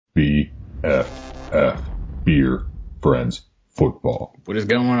BFF, Beer Friends Football. What is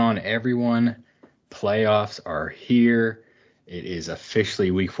going on, everyone? Playoffs are here. It is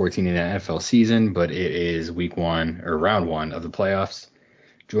officially week 14 in the NFL season, but it is week one or round one of the playoffs.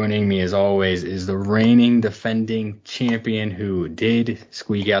 Joining me as always is the reigning defending champion who did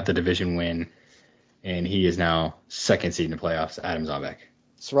squeak out the division win, and he is now second seed in the playoffs, Adam Zombek.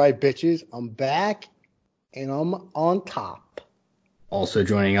 That's right, bitches. I'm back, and I'm on top. Also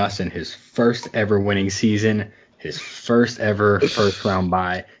joining us in his first ever winning season, his first ever first round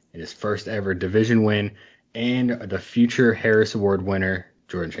bye, and his first ever division win, and the future Harris Award winner,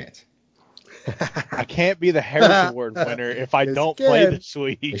 Jordan Chance. I can't be the Harris Award winner if I don't play this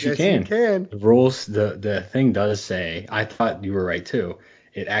week. Yes, you can. The rules, the thing does say, I thought you were right too,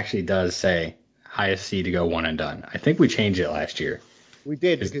 it actually does say highest seed to go one and done. I think we changed it last year. We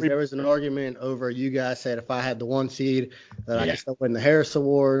did, because there was an argument over, you guys said if I had the one seed that I could still win the Harris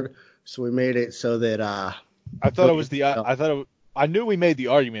Award, so we made it so that I thought it was I knew we made the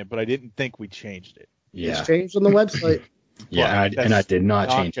argument, but I didn't think we changed it. Yeah. It's changed on the website. Yeah, and I did not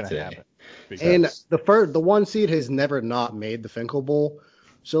change it today. And the one seed has never not made the Finkel Bowl.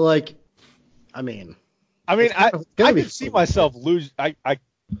 So, I can see myself lose. I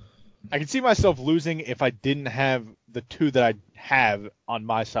can see myself losing if I didn't have the two that I have on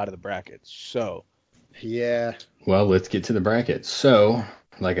my side of the bracket. So, yeah. Well, let's get to the bracket. So,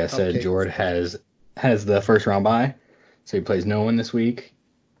 like I said, Jord has the first round bye, so he plays no one this week.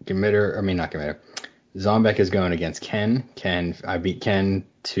 Zombek is going against Ken. I beat Ken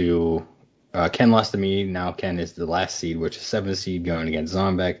to. Ken lost to me. Now Ken is the last seed, which is 7th seed, going against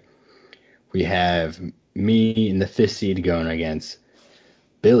Zombek. We have me in the 5th seed going against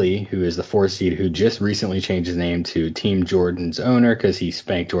Billy, who is the 4th seed, who just recently changed his name to Team Jordan's owner because he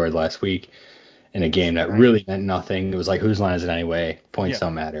spanked Jordan last week in a game that really meant nothing. It was like, whose line is it anyway? Points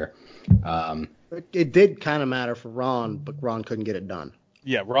don't matter. It did kind of matter for Ron, but Ron couldn't get it done.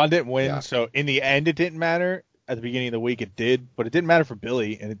 Yeah, Ron didn't win, so in the end it didn't matter. At the beginning of the week it did, but it didn't matter for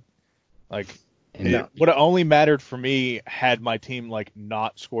Billy, and it would have only mattered for me had my team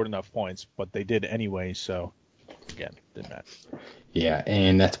not scored enough points, but they did anyway, so again, didn't matter. Yeah,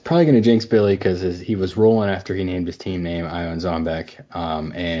 and that's probably going to jinx Billy because he was rolling after he named his team name, Ion Zombek.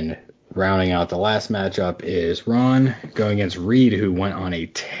 And rounding out the last matchup is Ron going against Reed, who went on a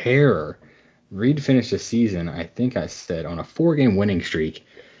tear. Reed finished the season, I think I said, on a 4-game winning streak.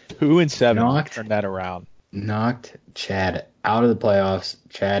 2-7 turned that around. Knocked Chad out of the playoffs.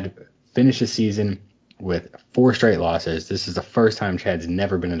 Chad finished the season with 4 straight losses. This is the first time Chad's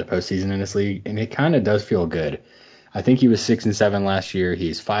never been in the postseason in this league, and it kind of does feel good. I think he was 6-7 last year.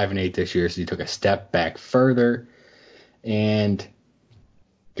 He's 5-8 this year, so he took a step back further. And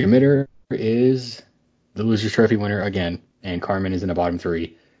Committer is the Losers Trophy winner again, and Carmen is in the bottom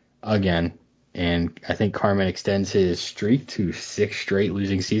 3 again. And I think Carmen extends his streak to 6 straight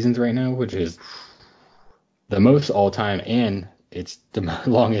losing seasons right now, which is the most all-time, and it's the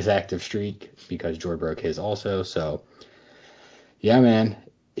longest active streak because George broke his also. So, yeah, man.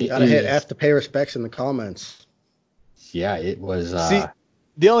 Gotta have to pay respects in the comments. Yeah, it was. See,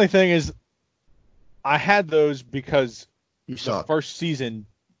 the only thing is, I had those because the first season,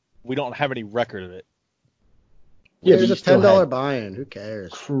 we don't have any record of it. Yeah, there's a $10 buy-in. Who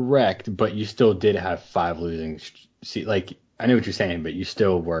cares? Correct, but you still did have 5 losing. See, I know what you're saying, but you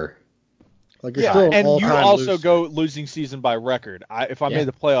still were. And you also go losing season by record. If I made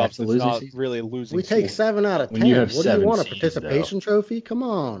the playoffs, it's not season. Really a losing season. We take 7 out of 10. What do you want, a participation trophy? Come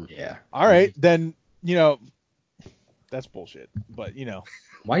on. Yeah. All right, then, that's bullshit. But,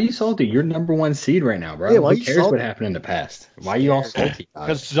 Why are you salty? You're number 1 seed right now, bro. Yeah, who cares what happened in the past? Why are you all salty?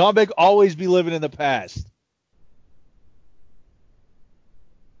 Because Zombek always be living in the past.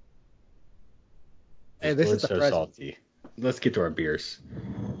 Hey, this is the present. Salty. Let's get to our beers.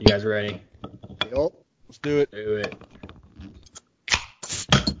 You guys ready? Yep. Let's do it. Do it.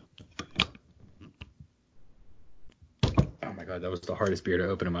 Oh my god, that was the hardest beer to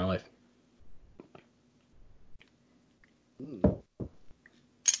open in my life.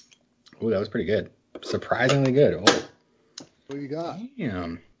 Oh, that was pretty good. Surprisingly good. Oh. What you got?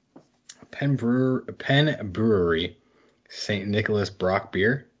 Damn. Penn Brewery, St. Nicholas Brock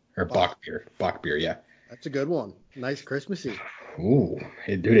beer. Or Bach beer, yeah. That's a good one. Nice Christmassy. Ooh.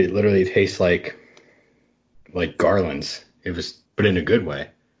 It literally tastes like garlands. It was, but in a good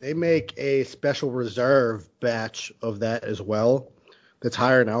way. They make a special reserve batch of that as well that's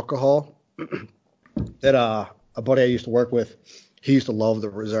higher in alcohol that a buddy I used to work with, he used to love the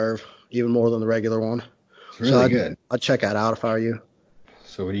reserve even more than the regular one. It's really good. I'd check that out if I were you.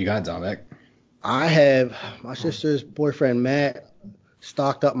 So what do you got, Zombek? I have my sister's boyfriend, Matt,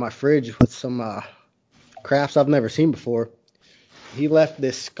 stocked up my fridge with some crafts I've never seen before. He left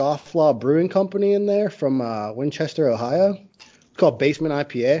this Scofflaw Brewing Company in there from Winchester, Ohio. It's called Basement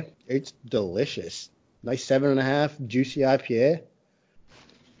IPA. It's delicious. Nice 7.5 juicy IPA.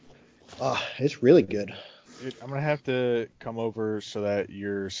 It's really good. Dude, I'm gonna have to come over so that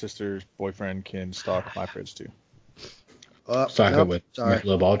your sister's boyfriend can stock my fridge too. Stock up with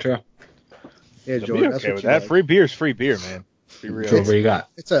Michelob Ultra. Yeah, Be Jordan. okay with that. Like. Free beer's free beer, man. Be real. So what do you got?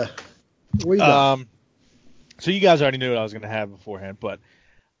 What do you got? So you guys already knew what I was gonna have beforehand, but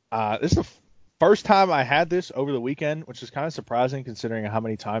this is the first time I had this over the weekend, which is kind of surprising considering how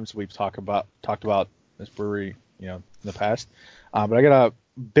many times we've talked about this brewery, in the past. But I got a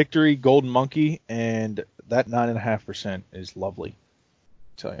Victory Golden Monkey, and that 9.5% is lovely. I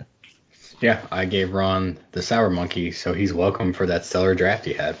tell you. Yeah, I gave Ron the Sour Monkey, so he's welcome for that stellar draft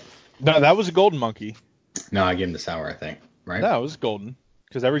he had. No, that was a Golden Monkey. No, I gave him the Sour, I think. Right? No, it was Golden.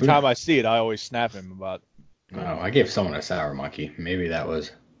 Because every time I see it, I always snap him about. Oh, I gave someone a Sour Monkey. Maybe that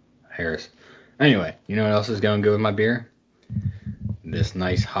was Harris. Anyway, you know what else is going good with my beer? This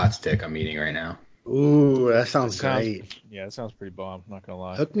nice hot stick I'm eating right now. Ooh, that sounds great. Yeah, that sounds pretty bomb. Not gonna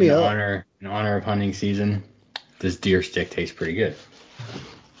lie. Hook me up. In honor of hunting season, this deer stick tastes pretty good.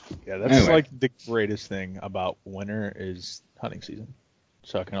 Yeah, that's like the greatest thing about winter is hunting season.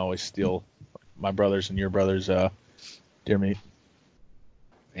 So I can always steal my brother's and your brother's deer meat.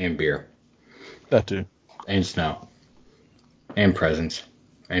 And beer. That too. And snow. And presents.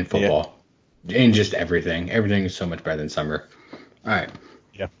 And football. Yeah. And just everything. Everything is so much better than summer. All right.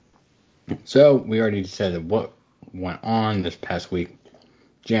 Yeah. So we already said what went on this past week.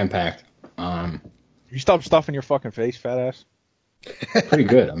 Jam-packed. You stop stuffing your fucking face, fat ass? Pretty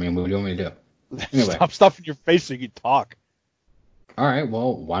good. I mean, what do you want me to do? Anyway. Stop stuffing your face so you can talk. All right.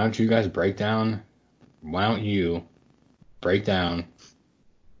 Well, why don't you break down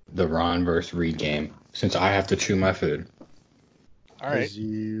the Ron versus Reed game, since I have to chew my food. All right.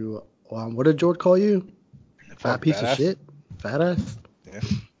 What did George call you? Fat piece of shit? Fat ass? Yeah.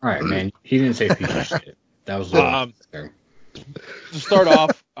 All right, man. He didn't say piece of shit. That was to start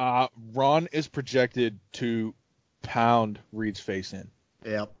off, Ron is projected to pound Reed's face in.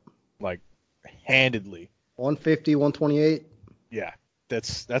 Yep. Like, handedly. 150, 128. Yeah.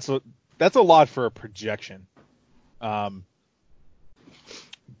 That's a lot for a projection. But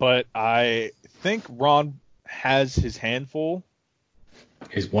I think Ron has his hand full.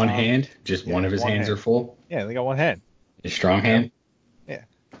 His one hand? Just one of his hands are full? Yeah, they got one hand. His strong hand? Yeah,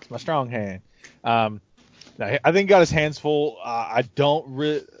 it's my strong hand. I think he got his hands full. I don't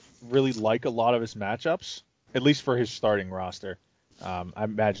really like a lot of his matchups, at least for his starting roster. I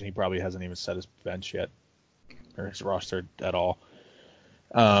imagine he probably hasn't even set his bench yet, or his roster at all.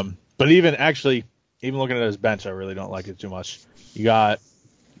 But even looking at his bench, I really don't like it too much. You got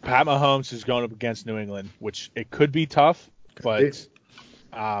Pat Mahomes, who's going up against New England, which it could be tough, but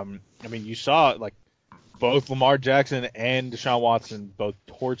you saw like both Lamar Jackson and Deshaun Watson both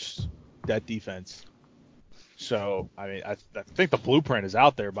torched that defense. So I think the blueprint is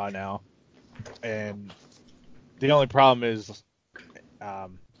out there by now, and the only problem is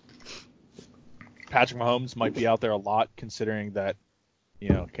Patrick Mahomes might be out there a lot, considering that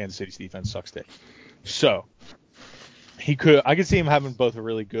Kansas City's defense sucks dick. So I could see him having both a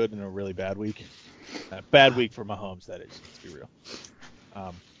really good and a really bad week. Bad week for Mahomes, that is. Let's be real.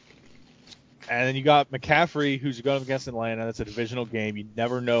 And then you got McCaffrey, who's going up against Atlanta. That's a divisional game. You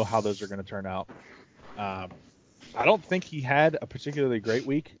never know how those are going to turn out. I don't think he had a particularly great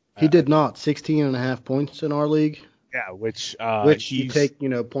week. He did not. 16.5 points in our league. Yeah, which you take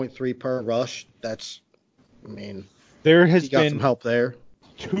 0.3 per rush. There has got been some help there.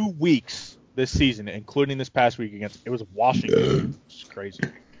 2 weeks this season, including this past week it was Washington, which is crazy,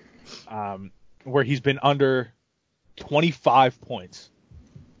 where he's been under 25 points.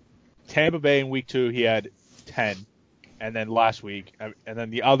 Tampa Bay in week 2, he had 10, and then last week, and then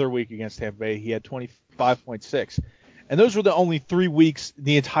the other week against Tampa Bay, he had 25.6. And those were the only 3 weeks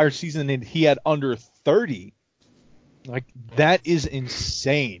the entire season and he had under 30. Like, that is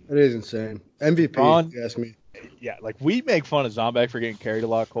insane. It is insane. MVP, Ron, if you ask me. Yeah, like, we make fun of Zombek for getting carried a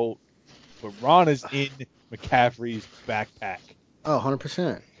lot, Colt, but Ron is in McCaffrey's backpack. Oh,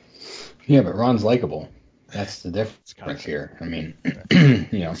 100%. Yeah, but Ron's likable. That's the difference here.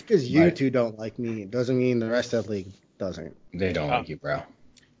 Just because you two don't like me doesn't mean the rest of the league doesn't. They don't like you, bro.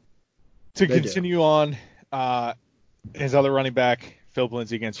 To continue on, his other running back, Philip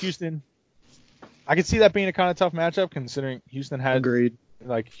Lindsay against Houston. I could see that being a kind of tough matchup, considering Houston had Agreed.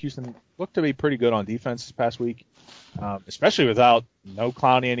 Houston looked to be pretty good on defense this past week, especially without no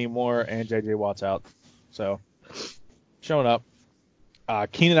Clowney anymore and J.J. Watt's out. So, showing up.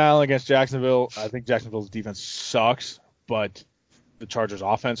 Keenan Allen against Jacksonville. I think Jacksonville's defense sucks, but the Chargers'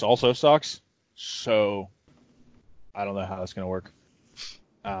 offense also sucks. So I don't know how that's going to work.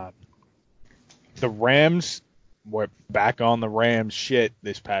 The Rams were back on the Rams shit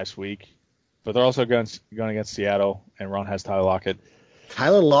this past week, but they're also going against Seattle, and Ron has Tyler Lockett.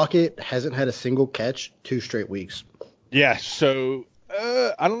 Tyler Lockett hasn't had a single catch 2 straight weeks. Yeah, so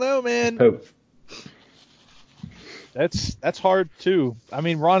I don't know, man. Hope. That's hard too. I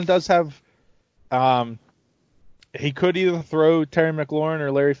mean, Ron does have he could either throw Terry McLaurin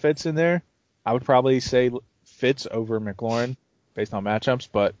or Larry Fitz in there. I would probably say Fitz over McLaurin based on matchups,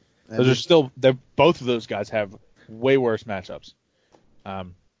 but those are still both of those guys have way worse matchups.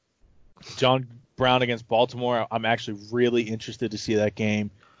 John Brown against Baltimore. I'm actually really interested to see that game.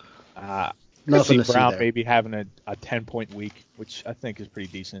 Nothing to see Brown see there. maybe having a 10-point week, which I think is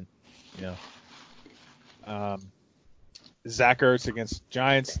pretty decent. You know. Zach Ertz against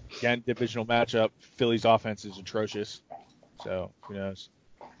Giants. Again, divisional matchup. Philly's offense is atrocious, so who knows?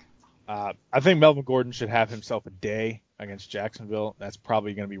 I think Melvin Gordon should have himself a day against Jacksonville. That's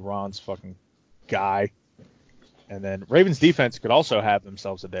probably going to be Ron's fucking guy. And then Ravens defense could also have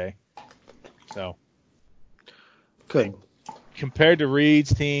themselves a day. So, Could. Compared to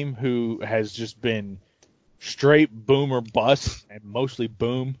Reed's team, who has just been straight boom or bust and mostly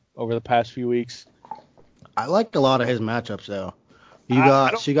boom over the past few weeks. I like a lot of his matchups though. You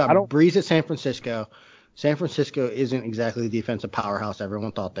got Breeze at San Francisco. San Francisco isn't exactly the defensive powerhouse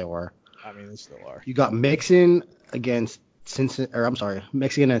everyone thought they were. I mean, they still are. You got Mixon against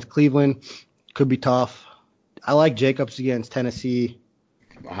Mixon against Cleveland. Could be tough. I like Jacobs against Tennessee.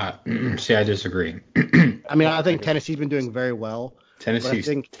 See, I disagree. I mean, I think Tennessee's been doing very well. Tennessee's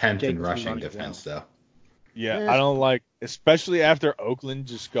 10th in rushing defense, though. Yeah, I don't like, especially after Oakland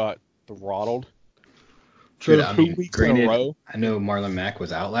just got throttled. Dude, I mean, 2 weeks granted, in a row. I know Marlon Mack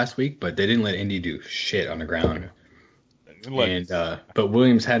was out last week, but they didn't let Indy do shit on the ground. But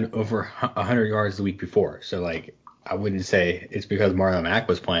Williams had over 100 yards the week before, so like I wouldn't say it's because Marlon Mack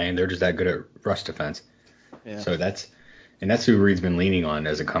was playing. They're just that good at rush defense. Yeah. So that's who Reed's been leaning on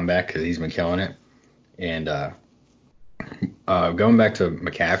as a comeback because he's been killing it. And going back to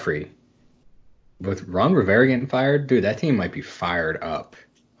McCaffrey, with Ron Rivera getting fired, dude, that team might be fired up.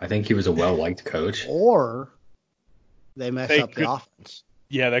 I think he was a well-liked coach. Or they mess up the offense.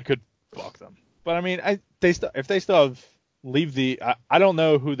 Yeah, that could fuck them. But I mean, if they still have I don't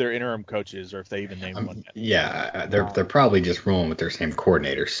know who their interim coach is or if they even named one yet. Yeah, they're probably just rolling with their same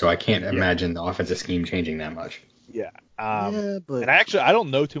coordinators, so I can't imagine the offensive scheme changing that much. Yeah. But and actually, I don't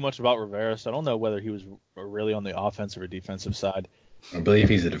know too much about Rivera, so I don't know whether he was really on the offensive or defensive side. I believe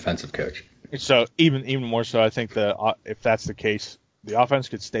he's a defensive coach. So even more so, I think if that's the case, the offense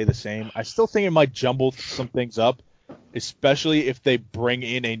could stay the same. I still think it might jumble some things up, especially if they bring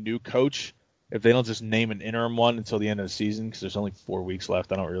in a new coach. If they don't just name an interim one until the end of the season, because there's only 4 weeks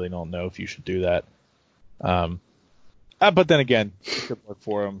left, I don't really know if you should do that. But then again, it could work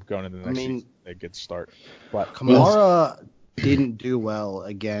for them going into the next season. A good start. But Kamara didn't do well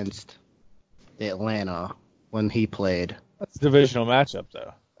against Atlanta when he played. That's a divisional matchup,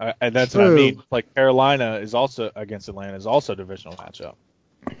 though. And that's True. what I mean. Like Carolina is also against Atlanta is also a divisional matchup.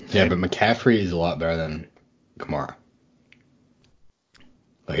 Yeah, but McCaffrey is a lot better than Kamara.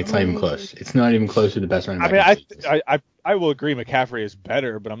 Like it's not even close. It's not even close to the best running back. I mean, I will agree McCaffrey is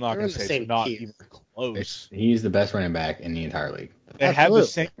better, but I'm not going to say it's not even close. He's the best running back in the entire league. They have the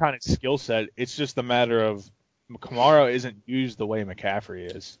same kind of skill set. It's just a matter of Kamara isn't used the way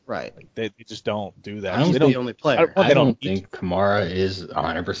McCaffrey is. Right. Like they just don't do that. I don't think the only player. I don't think Kamara is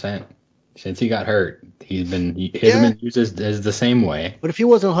 100%. Since he got hurt, he's been used as the same way. But if he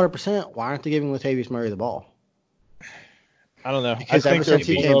wasn't 100%, why aren't they giving Latavius Murray the ball? I don't know. Because ever since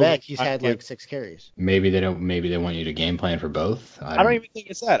he came back, he's had like 6 carries. Maybe they don't. Maybe they want you to game plan for both. I don't even think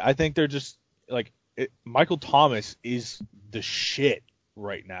it's that. I think they're just like Michael Thomas is the shit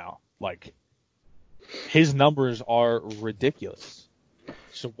right now. Like his numbers are ridiculous.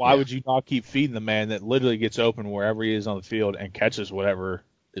 So why would you not keep feeding the man that literally gets open wherever he is on the field and catches whatever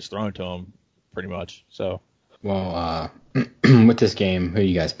is thrown to him, pretty much? So. Well, with this game, who are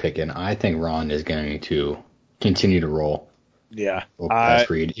you guys picking? I think Ron is going to continue to roll. Yeah,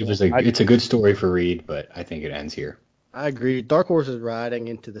 Reed. It's a good story for Reed, but I think it ends here. I agree. Dark Horse is riding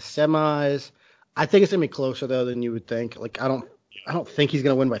into the semis. I think it's gonna be closer though than you would think. Like I don't think he's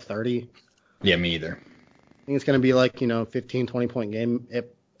gonna win by 30. Yeah, me either. I think it's gonna be like 15, 20 point game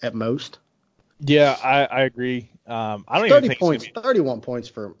at most. Yeah, I agree. I don't 30 even think points, 31 points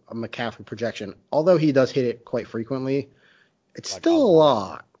for a McCaffrey projection. Although he does hit it quite frequently, it's still a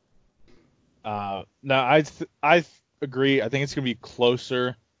lot. No, agree. I think it's going to be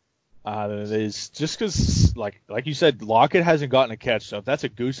closer than it is, just because, like you said, Lockett hasn't gotten a catch. So if that's a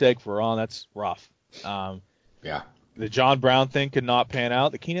goose egg for Ron, that's rough. Yeah. The John Brown thing could not pan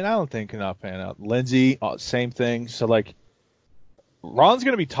out. The Keenan Allen thing could not pan out. Lindsey, same thing. So, like, Ron's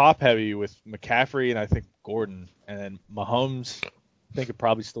going to be top-heavy with McCaffrey and I think Gordon. And then Mahomes, I think, could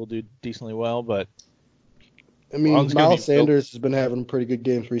probably still do decently well. But I mean, Miles Sanders has been having pretty good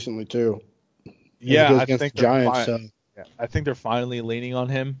games recently, too. Yeah, I think the Giants. I think they're finally leaning on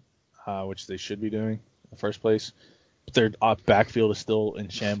him, which they should be doing in the first place. But their backfield is still in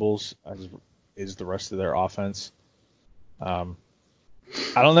shambles, as is the rest of their offense. I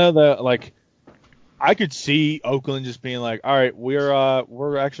don't know, I could see Oakland just being like, all right,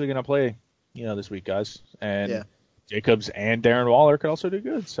 we're actually gonna play, this week, guys, and Jacobs and Darren Waller could also do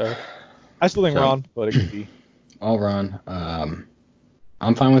good. So I still think Ron, but it could be all Ron.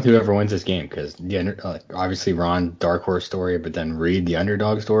 I'm fine with whoever wins this game because obviously Ron, dark horse story, but then Reed, the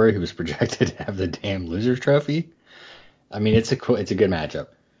underdog story, who was projected to have the damn losers trophy. I mean, it's a good matchup.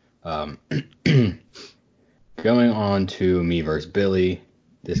 Going on to me versus Billy,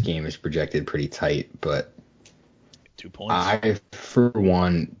 this game is projected pretty tight, but 2 points. I, for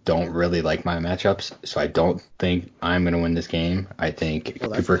one, don't really like my matchups, so I don't think I'm going to win this game. I think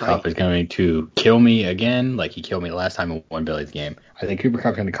Cooper Kupp is going to kill me again, like he killed me the last time I won Billy's game. I think Cooper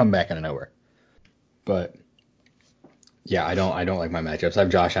Kupp's going to come back out of nowhere. But yeah, I don't like my matchups. I have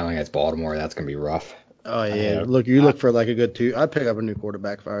Josh Allen against Baltimore. That's going to be rough. Oh yeah, look for like a good two. I'd pick up a new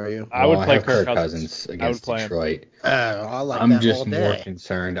quarterback if I were you. I would play Kirk Cousins against Detroit. I'm just more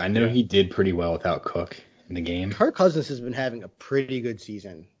concerned. I know he did pretty well without Cook in the game. Kirk Cousins has been having a pretty good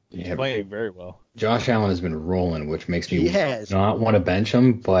season. He's playing very well. Josh Allen has been rolling, which makes me not want to bench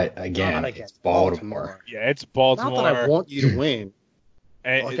him. But again, it's Baltimore. Yeah, it's Baltimore. Not that I want you to win.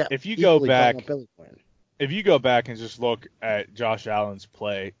 And if you go back and just look at Josh Allen's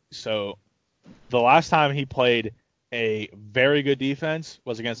play, so the last time he played a very good defense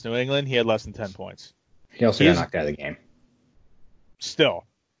was against New England. He had less than 10 points. He also got knocked out of the game. Still.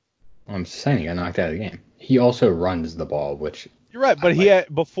 I'm saying he got knocked out of the game. He also runs the ball, which... You're right, but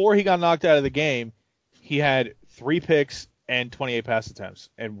before he got knocked out of the game, he had 3 picks and 28 pass attempts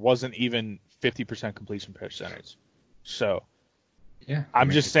and wasn't even 50% completion percentage. So, yeah, I'm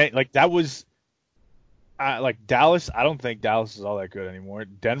just saying, that was... Dallas, I don't think Dallas is all that good anymore.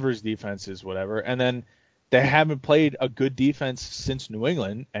 Denver's defense is whatever. And then they haven't played a good defense since New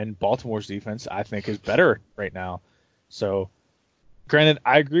England, and Baltimore's defense, I think, is better right now. So, granted,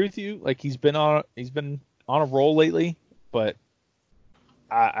 I agree with you. He's been on a roll lately, but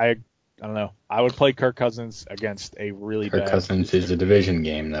I don't know. I would play Kirk Cousins against a really bad. Kirk Cousins is a division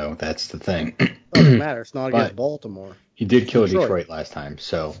game, though. That's the thing. Doesn't matter. It's not against Baltimore. He did kill Detroit last time,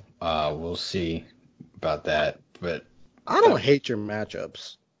 so we'll see about that. But I don't hate your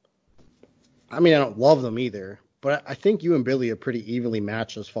matchups. I mean, I don't love them either, but I think you and Billy are pretty evenly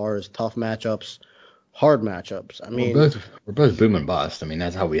matched as far as tough matchups, hard matchups. I mean, we're both boom and bust. I mean,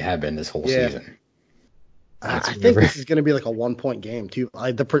 that's how we have been this whole season. I think this is going to be like a 1-point game too.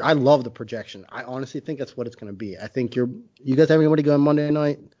 I love the projection. I honestly think that's what it's going to be. I think you guys have anybody going Monday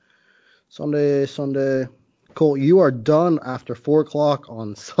night, Sunday. Cool. You are done after 4:00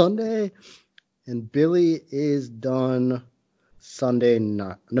 on Sunday. And Billy is done Sunday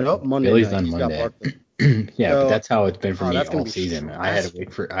night. Nope, Monday Billy's night. Billy's done Monday. But that's how it's been for me all season. I had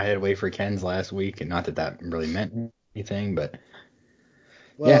to wait for Ken's last week, and not that really meant anything, but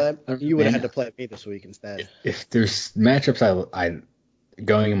you would have had to play me this week instead. If there's matchups I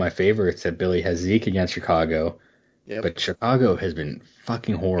going in my favor, it's that Billy has Zeke against Chicago, but Chicago has been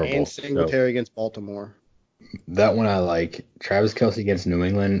fucking horrible. And Singletary against Baltimore. That one I like. Travis Kelce against New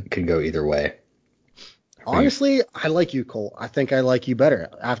England could go either way. Honestly, I like you, Cole. I think I like you better.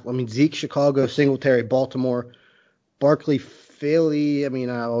 Zeke, Chicago, Singletary, Baltimore, Barkley, Philly. I mean,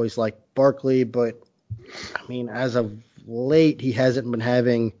 I always like Barkley, but I mean, as of late, he hasn't been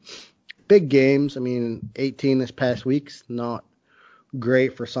having big games. I mean, 18 this past week's not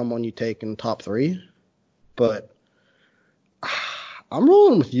great for someone you take in top 3, but I'm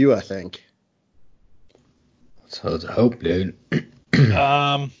rolling with you, I think. So let's hope, dude.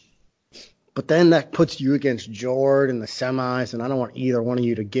 But then that puts you against Jordan in the semis, and I don't want either one of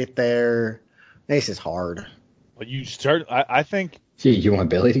you to get there. This is hard. Well, I think. Gee, you want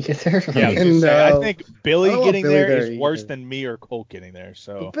Billy to get there? I think Billy getting there is worse than me or Colt getting there.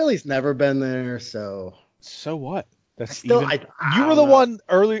 So but Billy's never been there, so. So what? That's you were the one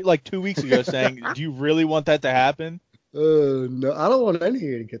early, 2 weeks ago, saying, "Do you really want that to happen?" No, I don't want any of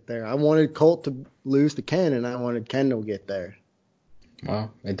you to get there. I wanted Colt to lose to Ken, and I wanted Ken to get there.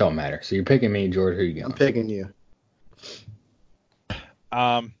 Well, it don't matter. So you're picking me, George. Who you going? I'm picking you.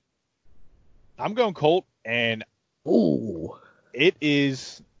 I'm going Colt, and it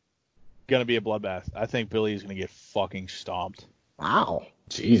is going to be a bloodbath. I think Billy is going to get fucking stomped. Wow.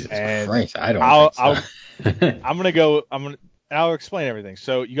 Jesus Christ, I don't think so. I'll explain everything.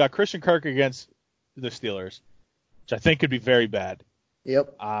 So you got Christian Kirk against the Steelers, which I think could be very bad.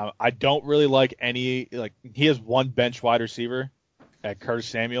 Yep. I don't really like he has one bench wide receiver at Curtis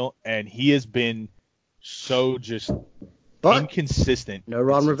Samuel, and he has been so just inconsistent. No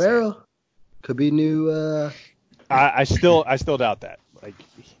Ron Rivera. Could be new. I still doubt that.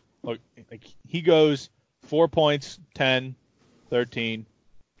 He goes 4 points, 10, 13,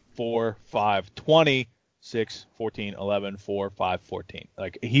 4, 5, 20, 6, 14, 11, 4, 5, 14.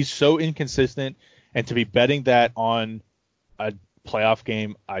 He's so inconsistent, and to be betting that on a playoff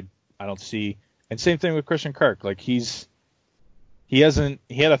game, I don't see. And same thing with Christian Kirk. He had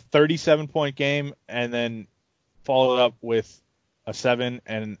a 37-point game and then followed up with a 7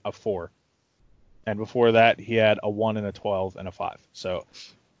 and a 4. And before that, he had a 1 and a 12 and a 5. So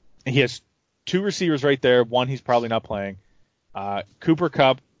he has 2 receivers right there. One he's probably not playing. Cooper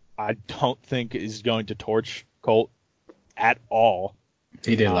Kupp, I don't think is going to torch Colt at all.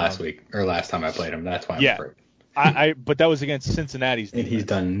 He did last week, or last time I played him. That's why I'm afraid. But that was against Cincinnati's defense. And he's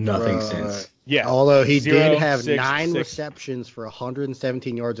done nothing since. Yeah. Although he did have 9 receptions for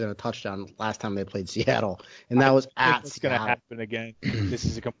 117 yards and a touchdown last time they played Seattle, and that was at Seattle. It's going to happen again. This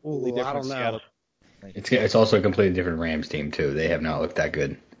is a completely different Seattle. It's also a completely different Rams team too. They have not looked that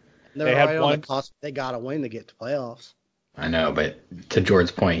good. They had on the cusp. They got to win to get to playoffs. I know, but to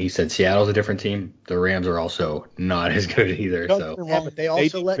Jordan's point, he said Seattle's a different team. The Rams are also not as good either. Yeah, but they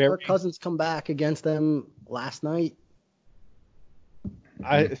also let Kirk Cousins come back against them last night.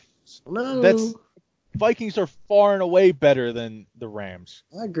 Vikings are far and away better than the Rams.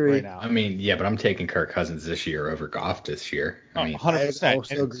 I agree. Right now. I mean, yeah, but I'm taking Kirk Cousins this year over Goff this year. 100%. I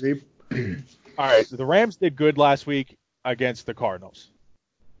also agree. All right, the Rams did good last week against the Cardinals.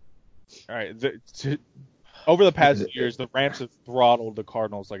 All right, over the past years, the Rams have throttled the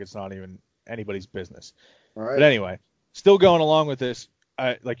Cardinals like it's not even anybody's business. All right. But anyway, still going along with this,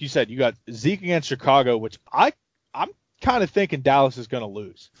 like you said, you got Zeke against Chicago, which I'm kind of thinking Dallas is going to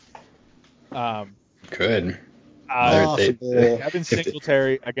lose. Could. Devin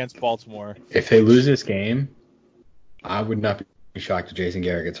Singletary against Baltimore. If they lose this game, I would not be shocked if Jason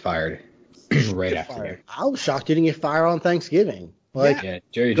Garret gets fired right after the game. I was shocked he didn't get fired on Thanksgiving.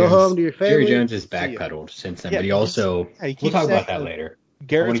 Jerry go Jones, home to your family. Jerry Jones has backpedaled since then, but he also we'll talk about that later.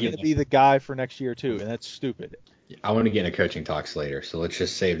 Garrett's going to be the guy for next year too, and that's stupid. I want to get into coaching talks later, so let's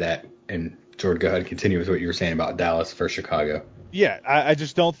just save that. And Jordan, go ahead and continue with what you were saying about Dallas versus Chicago. Yeah, I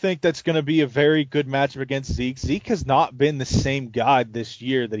just don't think that's going to be a very good matchup against Zeke. Zeke has not been the same guy this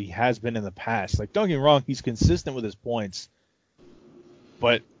year that he has been in the past. Don't get me wrong, he's consistent with his points,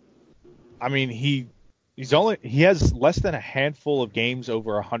 but I mean he has less than a handful of games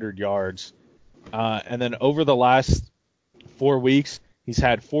over 100 yards, and then over the last 4 weeks he's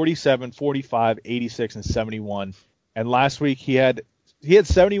had 47, 45, 86, and 71. And last week he had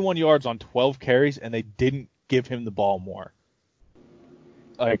 71 yards on 12 carries, and they didn't give him the ball more.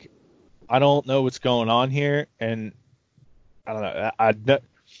 I don't know what's going on here, and I don't know.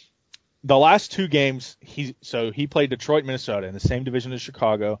 The last 2 games, he played Detroit, Minnesota in the same division as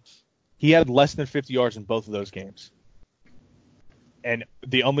Chicago. He had less than 50 yards in both of those games. And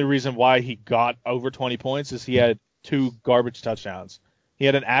the only reason why he got over 20 points is he had 2 garbage touchdowns. He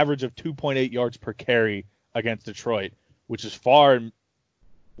had an average of 2.8 yards per carry against Detroit, which is far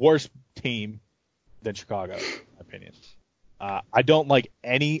worse team than Chicago, in my opinion. I don't like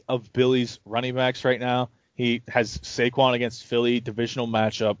any of Billy's running backs right now. He has Saquon against Philly, divisional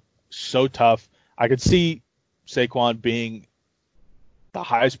matchup, so tough. I could see Saquon being the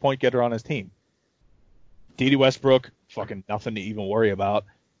highest point getter on his team. D.D. Westbrook, fucking nothing to even worry about.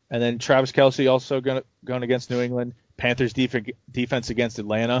 And then Travis Kelce also going against New England. Panthers defense against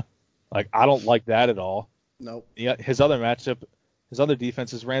Atlanta. I don't like that at all. Nope. Yeah, his other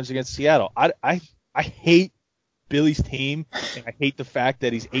defense is Rams against Seattle. I hate Billy's team, and I hate the fact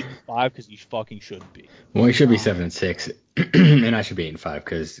that he's 8-5 because he fucking shouldn't be. Well, he should be 7-6, and I should be 8-5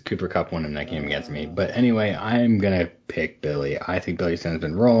 because Cooper Kupp won in that game against me. But anyway, I'm gonna pick Billy. I think Billy's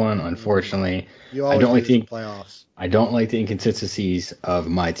been rolling. Unfortunately, I don't like the playoffs. I don't like the inconsistencies of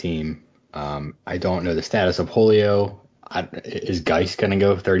my team. I don't know the status of Julio. Is Geist gonna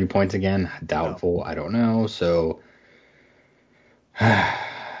go 30 points again? Doubtful. No. I don't know. So.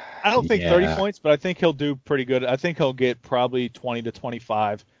 I don't think 30 points, but I think he'll do pretty good. I think he'll get probably 20 to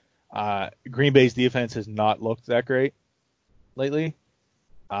 25. Green Bay's defense has not looked that great lately.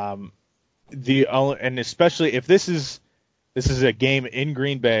 And especially if this is This is a game in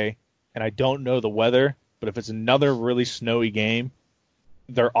Green Bay, and I don't know the weather, but if it's another really snowy game,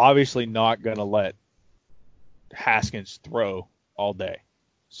 they're obviously not going to let Haskins throw all day.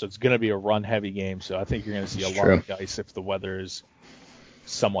 So it's going to be a run-heavy game, so I think you're going to see a lot of dice if the weather is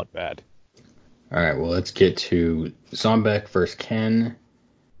somewhat bad. All right, well, let's get to Zombek versus Ken.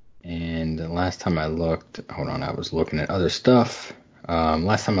 And last time I looked, hold on, I was looking at other stuff.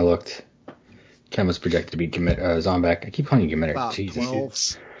 Last time I looked, Ken was projected to beat Zombek. I keep calling you Gimmitter. About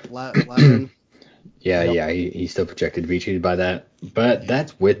Jesus. 12, 11. Yeah, he's still projected to be cheated by that. But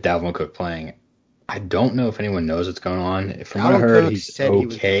that's with Dalvin Cook playing. I don't know if anyone knows what's going on. From what I heard, he's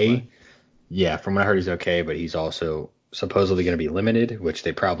okay. From what I heard, he's okay, but he's also supposedly going to be limited, which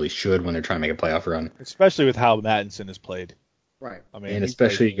they probably should when they're trying to make a playoff run. Especially with how Mattinson has played. Right. I mean, and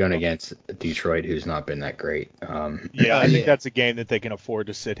especially going against Detroit, who's not been that great. I think that's a game that they can afford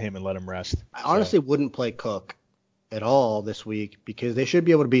to sit him and let him rest. I honestly wouldn't play Cook at all this week because they should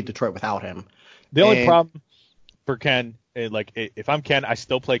be able to beat Detroit without him. The only problem for Ken, if I'm Ken, I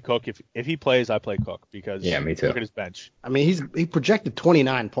still play Cook. If he plays, I play Cook because me too. Look at his bench. I mean, he projected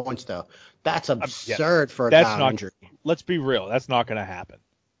 29 points though. That's absurd for a guy injury. Let's be real. That's not going to happen.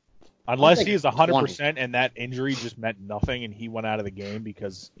 Unless he is 100% and that injury just meant nothing and he went out of the game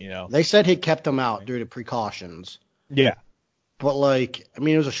because, They said he kept him out due to precautions. Yeah. But, it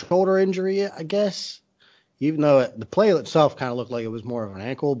was a shoulder injury, I guess. Even though the play itself kind of looked like it was more of an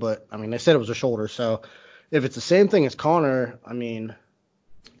ankle. But, they said it was a shoulder. So, if it's the same thing as Connor, it's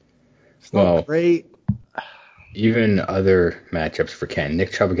not great. Even other matchups for Ken.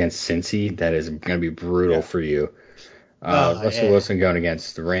 Nick Chubb against Cincy, that is going to be brutal for you. Russell Wilson going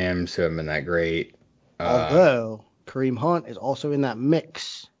against the Rams, who haven't been that great. Although Kareem Hunt is also in that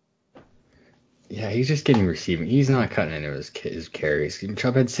mix. Yeah, he's just getting receiving. He's not cutting into his carries.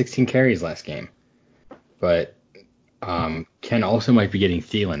 Chubb had 16 carries last game. But Ken also might be getting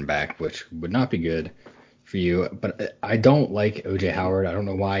Thielen back, which would not be good for you. But I don't like O.J. Howard. I don't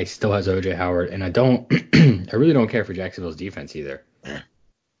know why he still has O.J. Howard. And I really don't care for Jacksonville's defense either.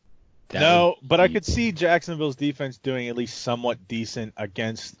 But I could see Jacksonville's defense doing at least somewhat decent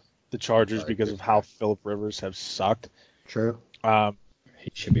against the Chargers because of how Phillip Rivers have sucked. True.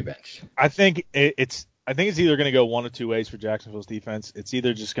 He should be benched. I think it's either going to go one of two ways for Jacksonville's defense. It's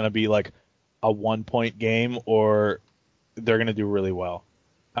either just going to be like a 1-point game or they're going to do really well.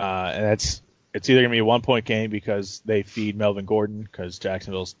 And it's either going to be a 1-point game because they feed Melvin Gordon because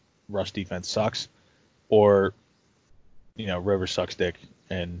Jacksonville's rush defense sucks, or Rivers sucks dick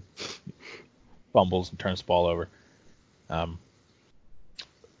and fumbles and turns the ball over.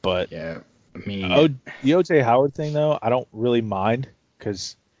 But the O.J. Howard thing, though, I don't really mind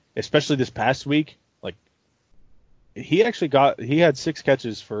because, especially this past week, he had 6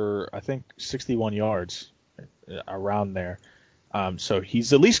 catches for, I think, 61 yards around there. So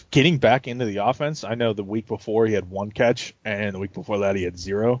he's at least getting back into the offense. I know the week before he had 1 catch, and the week before that he had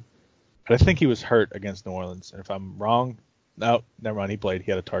 0. But I think he was hurt against New Orleans. And if I'm wrong, no, never mind. He played.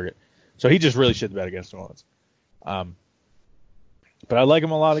 He had a target. So he just really shit the bed against New Orleans. But I like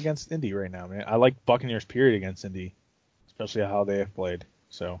him a lot against Indy right now, man. I like Buccaneers period against Indy, especially how they have played.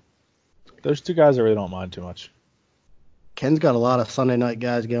 So those 2 guys I really don't mind too much. Ken's got a lot of Sunday night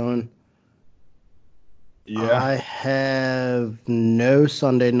guys going. Yeah. I have no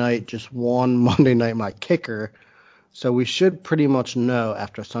Sunday night, just one Monday night, my kicker. So we should pretty much know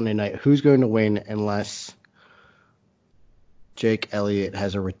after Sunday night who's going to win unless Jake Elliott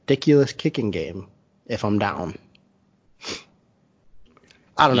has a ridiculous kicking game if I'm down.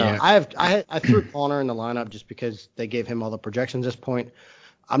 I don't know. I threw Connor in the lineup just because they gave him all the projections at this point.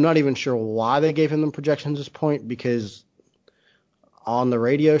 I'm not even sure why they gave him the projections at this point because on the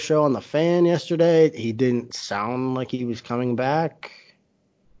radio show on the Fan yesterday, he didn't sound like he was coming back.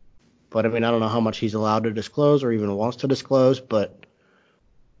 But, I don't know how much he's allowed to disclose or even wants to disclose. But,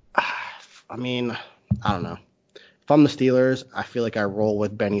 I don't know. If I'm the Steelers, I feel like I roll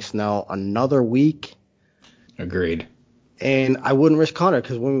with Benny Snell another week. Agreed. And I wouldn't risk Connor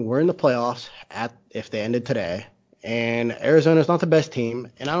because when we're in the playoffs, if they ended today, and Arizona's not the best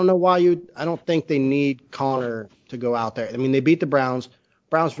team, and I don't know why I don't think they need Connor to go out there. They beat the Browns.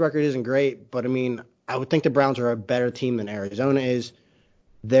 Browns' record isn't great, but I would think the Browns are a better team than Arizona is.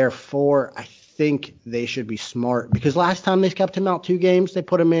 Therefore, I think they should be smart because last time they kept him out 2 games, they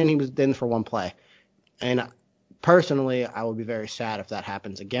put him in, he was in for 1 play. And personally, I would be very sad if that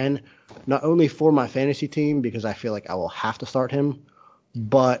happens again, not only for my fantasy team because I feel like I will have to start him,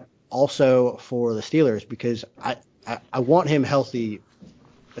 but also for the Steelers because I want him healthy,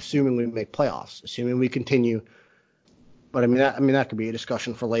 assuming we make playoffs, assuming we continue. But that could be a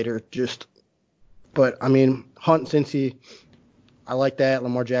discussion for later. Just But I mean, Hunt, Cincy, I like that.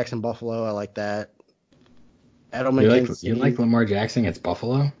 Lamar Jackson, Buffalo, I like that. Edelman, Kansas City. You like Lamar Jackson against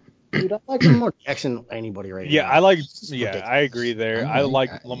Buffalo? Dude, I like Lamar Jackson anybody right now. Yeah, I agree there. I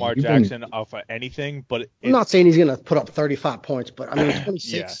like Lamar Jackson off of anything, but I'm not saying he's going to put up 35 points, but I mean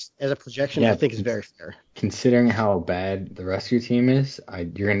 26 as a projection, I think is very fair. Considering how bad the rest of your team is,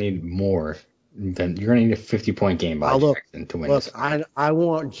 you're going to need more than you're going to need a 50-point game by Jackson to win. I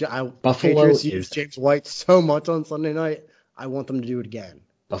want Buffalo use James White so much on Sunday night. I want them to do it again.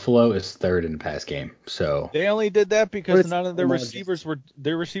 Buffalo is third in the pass game, so they only did that because none of their receivers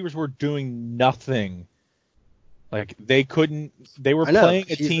were doing nothing. Like they were playing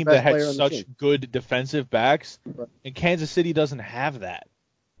a team that had such good defensive backs, and Kansas City doesn't have that.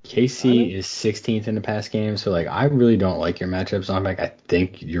 KC is 16th in the pass game, so like I really don't like your matchups on back. I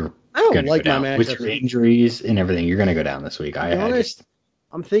think you're going to go down with your injuries and everything. You're going to go down this week.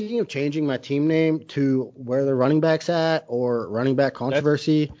 I'm thinking of changing my team name to where the running back's at or running back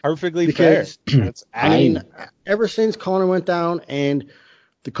controversy. That's perfectly fair. Ever since Connor went down and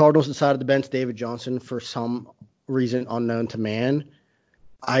the Cardinals decided to bench David Johnson for some reason unknown to man,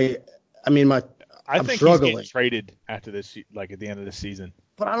 I think struggling. He's getting traded after this, like at the end of the season.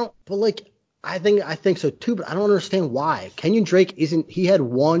 I think so too, but I don't understand why. Kenyon Drake he had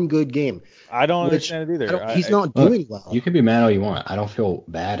one good game. I don't understand it either. He's not doing well. You can be mad all you want. I don't feel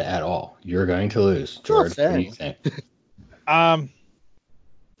bad at all. You're going to lose, George. What do you think?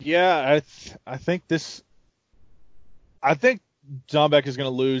 Yeah, I think John Beck is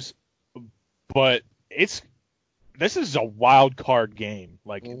going to lose, but this is a wild card game,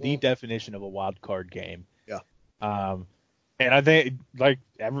 like the definition of a wild card game. Yeah. And I think, like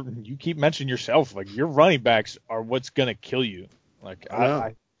you keep mentioning yourself, like your running backs are what's gonna kill you. Like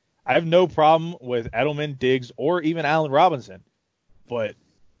I have no problem with Edelman, Diggs, or even Allen Robinson, but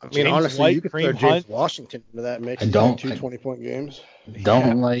honestly, White, you could Kareem throw James Washington into that mix. Two 20-point games.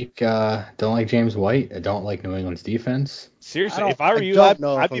 Don't like James White. I don't like New England's defense. Seriously, if I were you,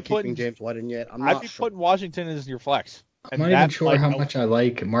 I'd be putting James White in yet. I'd be putting Washington as your flex. I'm not even sure how much I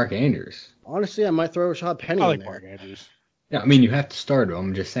like Mark Andrews. Honestly, I might throw Rashad Penny in there. Mark Andrews. Yeah, I mean, you have to start him.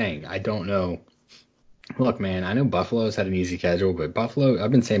 I'm just saying. I don't know. Look, man, I know Buffalo's had an easy schedule, but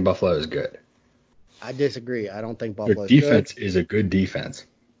I've been saying Buffalo is good. I disagree. I don't think Buffalo is good. Their defense is a good defense.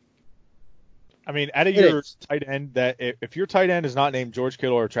 I mean, out of your tight end, if your tight end is not named George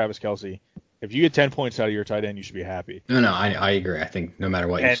Kittle or Travis Kelce, if you get 10 points out of your tight end, you should be happy. No, I agree. I think no matter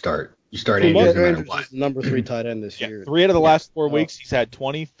what you start Andrews no matter what. Number 3 tight end this year. 3 out of the last 4 weeks, he's had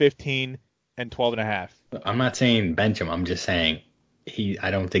 20, 15, and 12.5. I'm not saying bench him. I'm just saying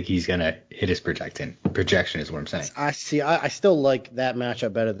I don't think he's gonna hit his projection. Projection is what I'm saying. I still like that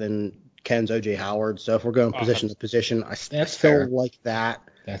matchup better than Ken's O.J. Howard. So if we're going position to position, I still like that.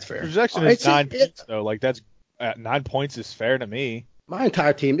 That's fair. Projection is 9 points though. Like that's 9 points is fair to me. My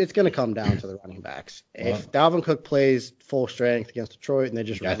entire team, it's going to come down to the running backs. If Dalvin Cook plays full strength against Detroit and they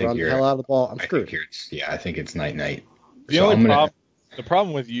just run the hell out of the ball, I'm screwed. I think it's night. The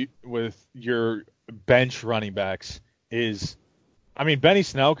problem with your bench running backs is, I mean, Benny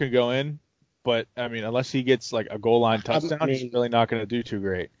Snell can go in, but I mean, unless he gets like a goal line touchdown, he's really not going to do too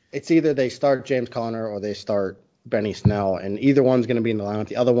great. It's either they start James Conner or they start Benny Snell, and either one's going to be in the lineup.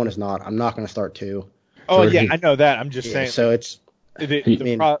 The other one is not. I'm not going to start 2. Oh yeah, I know that. I'm just saying. So it's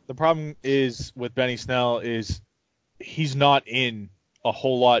the problem is with Benny Snell is he's not in a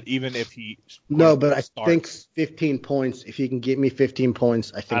whole lot, even if he. No, but I think 15 points. If you can get me 15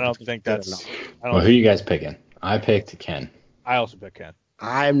 points, I don't think that's enough. Who are you guys picking? I picked Ken. I also picked Ken.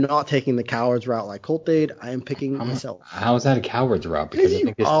 I'm not taking the coward's route like Colt did. I am picking myself. How is that a coward's route? Because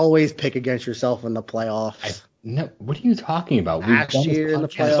you always pick against yourself in the playoffs. No, what are you talking about? Last year in the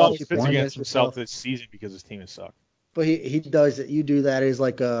playoffs, he picks against himself this season because his team is sucked. But he does it. You do that as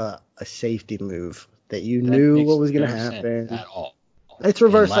like a safety move that you knew what was going to happen at all. It's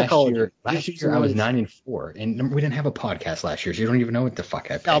reverse psychology. Last year I was 9-4, and we didn't have a podcast last year, so you don't even know what the fuck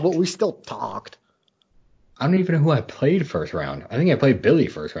I picked. No, but we still talked. I don't even know who I played first round. I think I played Billy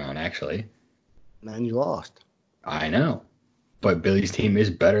first round, actually. And you lost. I know. But Billy's team is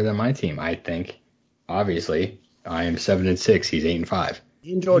better than my team, I think. Obviously, I am 7-6. He's 8-5.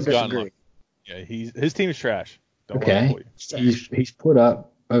 You and George disagree. Yeah, his team is trash. Okay. He's put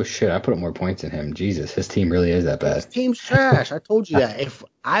up. Oh shit! I put up more points than him. Jesus, his team really is that bad. His team's trash. I told you that. If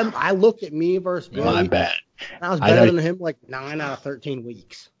I looked at me versus Billy, my bad. I was better than him like 9 out of 13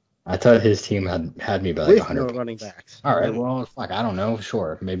 weeks. I thought his team had me by like 100. No running backs. All right. Well, fuck. I don't know.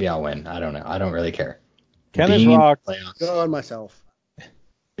 Sure. Maybe I'll win. I don't know. I don't really care. Kenneth Rock. Go on myself.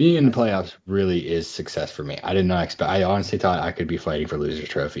 Being in the playoffs really is success for me. I did not expect. I honestly thought I could be fighting for loser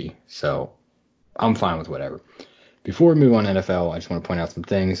trophy. So I'm fine with whatever. Before we move on to NFL, I just want to point out some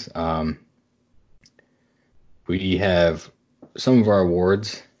things. We have some of our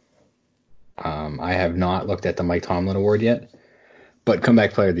awards. I have not looked at the Mike Tomlin award yet, but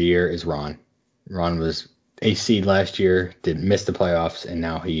comeback player of the year is Ron. Ron was a seed last year, didn't miss the playoffs, and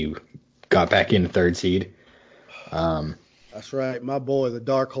now he got back in the third seed. That's right, my boy, the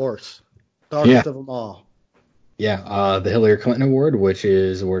dark horse, darkest of them all. Yeah, the Hillary Clinton Award, which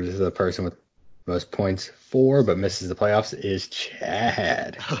is awarded to the person with most points for but misses the playoffs, is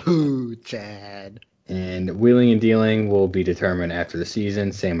Chad. Ooh, Chad. And wheeling and dealing will be determined after the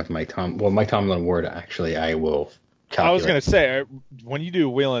season. Same with Mike Tomlin. Well, Mike Tomlin Award, actually, I will calculate. I was going to say, when you do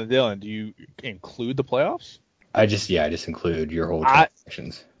wheeling and dealing, do you include the playoffs? I just include your whole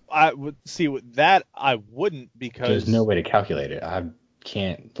transactions. I would see with that. I wouldn't, because there's no way to calculate it. I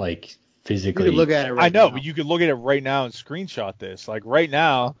can't physically. You can look at it right now. I know, but you could look at it right now and screenshot this. Like right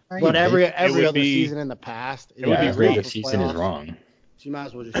now. But every other season in the past, regular season is wrong. So you might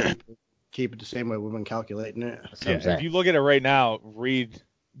as well just keep it the same way we've been calculating it. If you look at it right now, Reed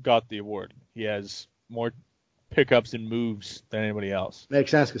got the award. He has more pickups and moves than anybody else.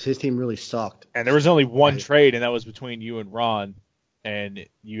 Makes sense, because his team really sucked. And there was only one trade, and that was between you and Ron, and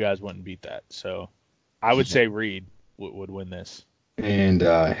you guys wouldn't beat that. So I would say Reed would win this. And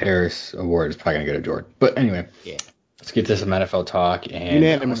Harris Award is probably going to go to Jordan. But anyway, let's get to some NFL talk. And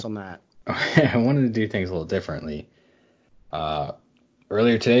unanimous on that. I wanted to do things a little differently.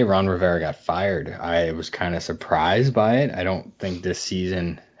 Earlier today, Ron Rivera got fired. I was kind of surprised by it. I don't think this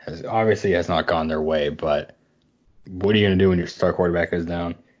season has not gone their way, but what are you going to do when your star quarterback goes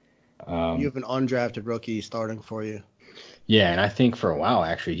down? You have an undrafted rookie starting for you. Yeah, and I think for a while,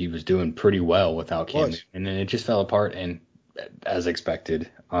 actually, he was doing pretty well without Cam Newton, and then it just fell apart, and as expected.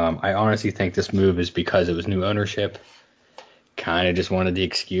 I honestly think this move is because it was new ownership. Kind of just wanted the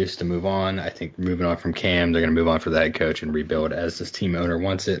excuse to move on. I think moving on from Cam, they're going to move on for the head coach and rebuild as this team owner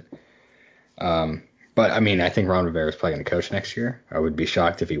wants it. But, I mean, I think Ron Rivera is probably going to coach next year. I would be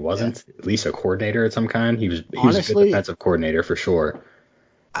shocked if he wasn't. At least a coordinator of some kind. He was a good defensive coordinator for sure.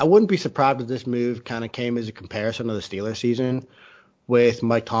 I wouldn't be surprised if this move kind of came as a comparison to the Steelers season, with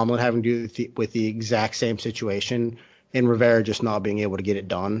Mike Tomlin having to do with the exact same situation and Rivera just not being able to get it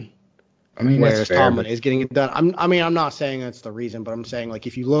done. I mean, whereas that's fair, Tomlin is getting it done. I'm not saying that's the reason, but I'm saying, like,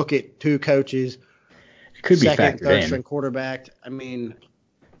 if you look at two coaches, it could be second, factored third in. string quarterback, I mean,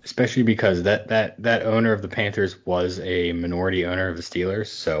 especially because that owner of the Panthers was a minority owner of the Steelers.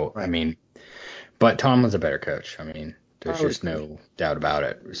 So, right. I mean, but Tomlin's a better coach. I mean, there's just no doubt about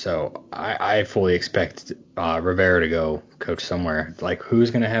it. So I fully expect Rivera to go coach somewhere. Like,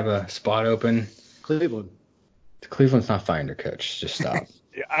 who's going to have a spot open? Cleveland. Cleveland's not firing their coach. Just stop.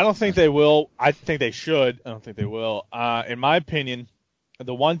 I don't think they will. I think they should. I don't think they will. In my opinion,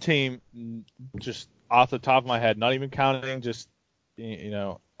 the one team, just off the top of my head, not even counting just,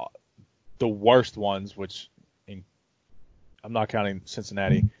 the worst ones, which I'm not counting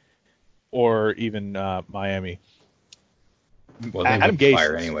Cincinnati or even Miami. Well, they Adam Gase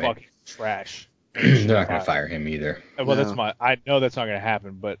fire is anyway. Fucking trash. They're not going to fire him either. Well, I know that's not going to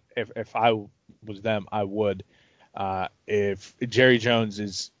happen, but if I was them, I would. If Jerry Jones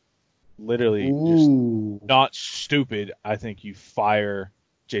is literally just not stupid, I think you fire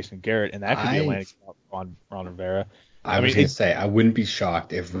Jason Garret, and that could be a landing spot on Ron Rivera. I was going to say, I wouldn't be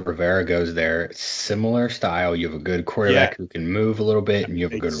shocked if Rivera goes there. Similar style. You have a good quarterback who can move a little bit, and you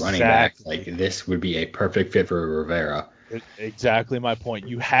have a good running back. Like, this would be a perfect fit for Rivera. Exactly my point.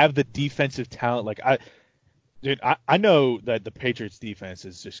 You have the defensive talent. Like, I know that the Patriots defense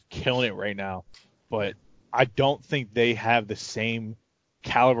is just killing it right now, but I don't think they have the same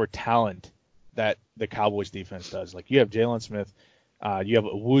caliber talent that the Cowboys defense does. Like, you have Jalen Smith, you have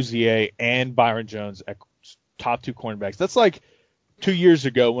Awuzie and Byron Jones at top two cornerbacks. That's like 2 years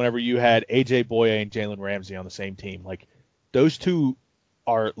ago whenever you had A.J. Boye and Jalen Ramsey on the same team. Like, those two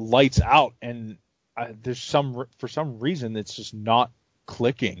are lights out, and for some reason it's just not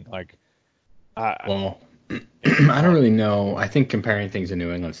clicking. Like, I don't really know. I think comparing things to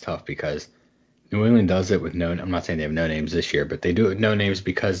New England's tough because New England does it with I'm not saying they have no names this year, but they do it with no names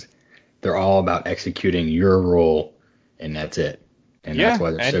because they're all about executing your role, and that's it. And that's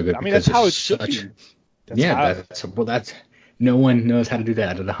why they're so good. I mean, that's how it should be. That's no one knows how to do that.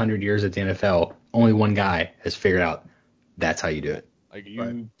 Out of the 100 years at the NFL, only one guy has figured out that's how you do it. Like,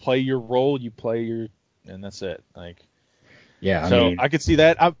 you play your role, and that's it. Like, yeah. I could see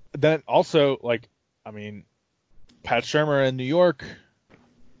that. That also, like, I mean, Pat Shurmur in New York.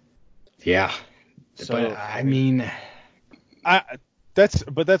 Yeah. So, but I mean,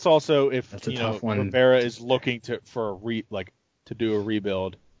 that's also if that's a tough one. Rivera is looking to do a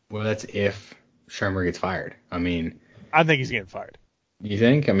rebuild. Well, that's if Shermer gets fired. I mean, I think he's getting fired. You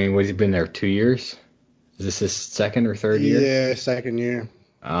think? I mean, has he been there 2 years? Is this his second or third year? Yeah, second year.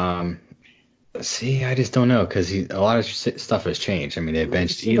 See, I just don't know because a lot of stuff has changed. I mean, they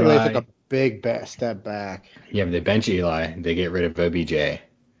benched Eli. Like they took a big step back. Yeah, but they bench Eli. They get rid of OBJ.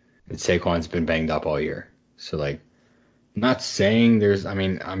 And Saquon's been banged up all year. So, like, not saying there's. I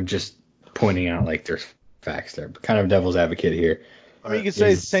mean, I'm just pointing out like there's facts there. Kind of devil's advocate here. I mean, you could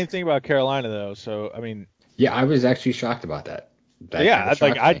say the same thing about Carolina though. So, I mean. Yeah, I was actually shocked about that.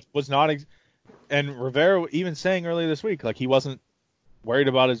 I was not. And Rivera even saying earlier this week, like he wasn't worried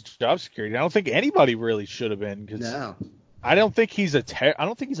about his job security. I don't think anybody really should have been because I don't think he's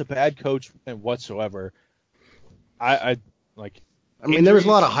a bad coach whatsoever. I mean, there was a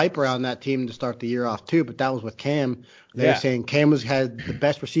lot of hype around that team to start the year off too, but that was with Cam. They were saying Cam had the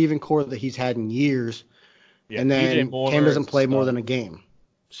best receiving core that he's had in years, and then Cam doesn't play more than a game.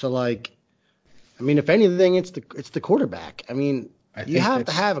 So like, I mean, if anything, it's the quarterback. I mean, you have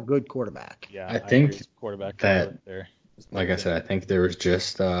to have a good quarterback. Yeah, I think quarterback that there. Like I said, I think there was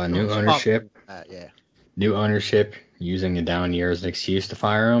just new ownership. New ownership using a down year as an excuse to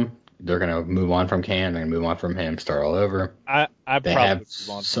fire him. They're gonna move on from Cam. They're gonna move on from him. Start all over. I probably would move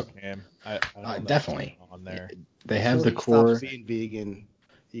on from Cam. I definitely. On there. They have the core. They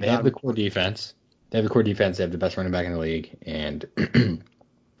have the core defense. They have the core defense. They have the best running back in the league, and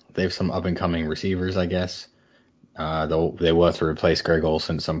they have some up and coming receivers, I guess. They will have to replace Greg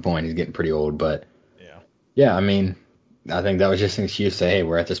Olsen at some point. He's getting pretty old, but yeah. I mean, I think that was just an excuse to say, hey,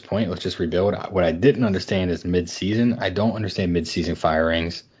 we're at this point. Let's just rebuild. What I didn't understand is mid-season. I don't understand mid-season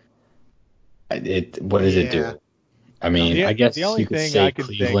firings. What does it do? I mean, I guess you could say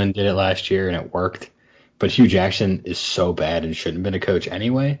Cleveland did it last year and it worked, but Hugh Jackson is so bad and shouldn't have been a coach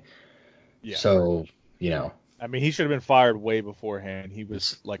anyway. Yeah. So, I mean, he should have been fired way beforehand. He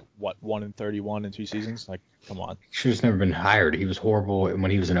was like, 1-31 in 2 seasons? Like, come on. He should have never been hired. He was horrible when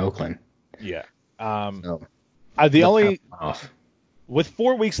he was in Oakland. Yeah. With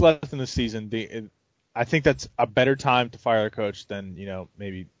 4 weeks left in the season, I think that's a better time to fire a coach than,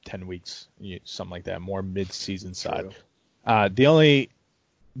 maybe 10 weeks, something like that, more mid-season side. The only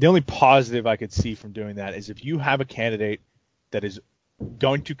positive I could see from doing that is if you have a candidate that is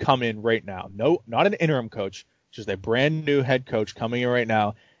going to come in right now, not an interim coach, just a brand new head coach coming in right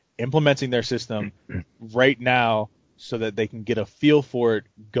now, implementing their system right now so that they can get a feel for it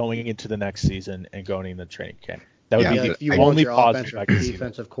going into the next season and going into the training camp. That would be the only positive I can see.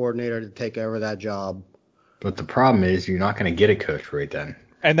 Defensive coordinator to take over that job. But the problem is you're not going to get a coach right then.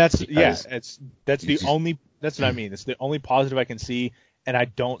 And that's what I mean. It's the only positive I can see, and I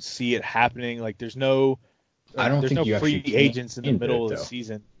don't see it happening. Like there's no free agents in the middle of the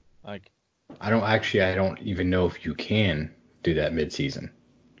season. Like I don't even know if you can do that mid-season.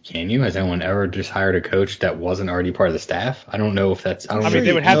 Can you? Has anyone ever just hired a coach that wasn't already part of the staff? I don't know if that's. I mean,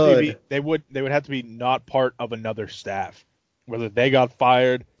 they would have to be. They would have to be not part of another staff, whether they got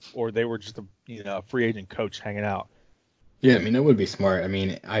fired or they were just a free agent coach hanging out. Yeah, I mean that would be smart. I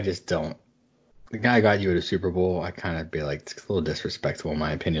mean, I just don't. The guy got you at a Super Bowl. I kind of be like, it's a little disrespectful in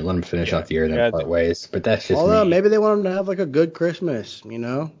my opinion. Let him finish out the year, then part ways. But that's just me. Maybe they want him to have like a good Christmas,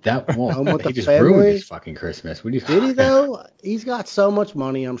 That won't. He just ruined his fucking Christmas. Did he though? He's got so much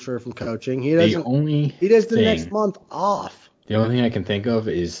money, I'm sure, from coaching. He does the next month off. The only thing I can think of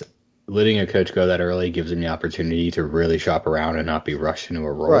is letting a coach go that early gives him the opportunity to really shop around and not be rushed into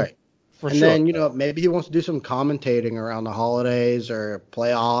a role. Right. Then, maybe he wants to do some commentating around the holidays or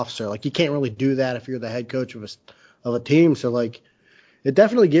playoffs, or like you can't really do that if you're the head coach of a team. So like, it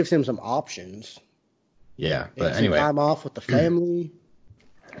definitely gives him some options. Yeah, but anyway, time off with the family.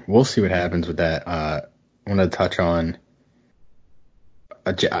 We'll see what happens with that. I want to touch on.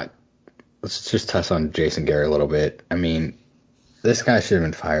 Let's just touch on Jason Garret a little bit. I mean, this guy should have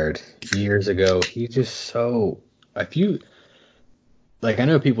been fired years ago. He's just so. I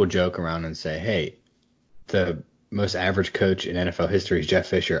know people joke around and say, hey, the most average coach in NFL history is Jeff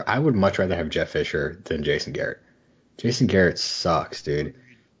Fisher. I would much rather have Jeff Fisher than Jason Garret. Jason Garret sucks, dude.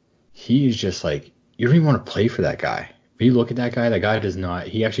 He's just like, you don't even want to play for that guy. If you look at that guy does not,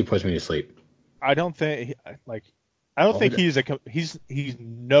 he actually puts me to sleep. I don't think he's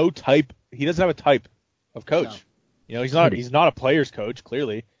no type. He doesn't have a type of coach. No. He's not a player's coach,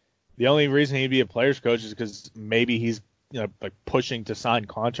 clearly. The only reason he'd be a player's coach is because maybe he's pushing to sign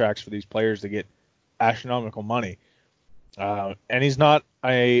contracts for these players to get astronomical money. And he's not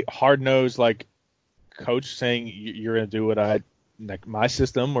a hard-nosed coach saying you're going to do what my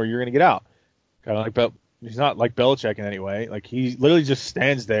system or you're going to get out. Kind of like he's not like Belichick in any way. Like he literally just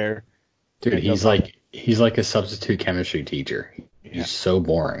stands there. Dude, he's like a substitute chemistry teacher. He's so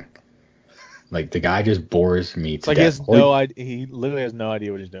boring. Like, the guy just bores me It's to like he death. has no idea. He literally has no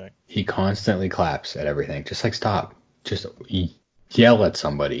idea what he's doing. He constantly claps at everything. Just like, stop. Just yell at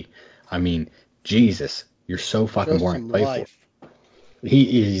somebody. I mean, Jesus, you're so fucking Just boring some to play life. for.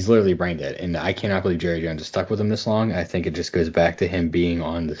 He's literally brain dead, and I cannot believe Jerry Jones is stuck with him this long. I think it just goes back to him being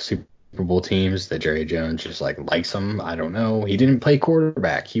on the Super Bowl teams that Jerry Jones just like likes him. I don't know. He didn't play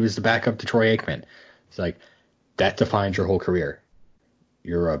quarterback. He was the backup to Troy Aikman. It's like that defines your whole career.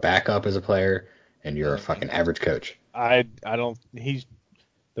 You're a backup as a player, and you're a fucking average coach. I don't. He's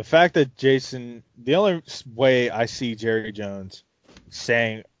the fact that Jason. The only way I see Jerry Jones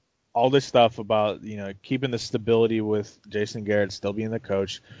saying all this stuff about keeping the stability with Jason Garret still being the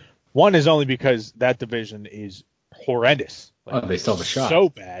coach. One is only because that division is horrendous. Like, They still have a shot. So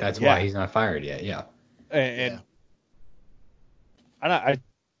bad. That's why he's not fired yet. Yeah. And I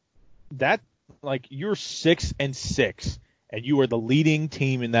that like you're 6-6 and you are the leading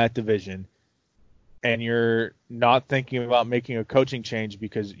team in that division, and you're not thinking about making a coaching change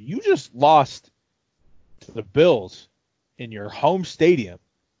because you just lost to the Bills in your home stadium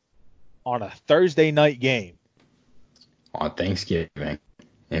on a Thursday night game. On Thanksgiving,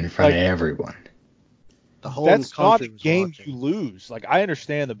 in front of everyone. The whole That's not country a was game watching. you lose. Like, I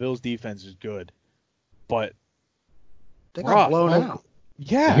understand the Bills' defense is good, but They got blown out.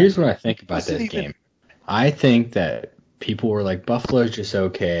 Yeah. Here's what I think about this game. I think that people were like, Buffalo's just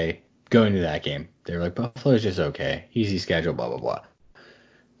okay going to that game. They were like, Buffalo's just okay. Easy schedule, blah, blah, blah.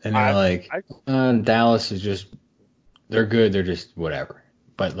 And they're like, Dallas is just, they're good. They're just whatever.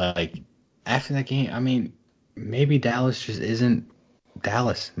 But, like, after that game, I mean, maybe Dallas just isn't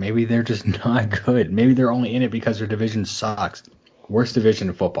Dallas. Maybe they're just not good. Maybe they're only in it because their division sucks. Worst division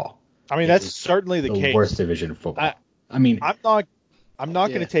in football. I mean, that's certainly the case. Worst division in football. I'm not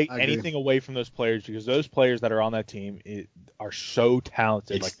going to take anything away from those players because those players that are on that team are so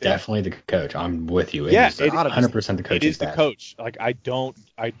talented. It's definitely the coach. I'm with you. Yeah, it's 100% the coach. It is the coach. Like, I don't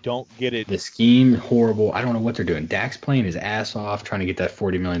get it. The scheme, horrible. I don't know what they're doing. Dak's playing his ass off trying to get that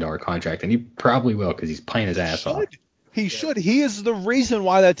 $40 million contract, and he probably will because he's playing his ass off. He should. He is the reason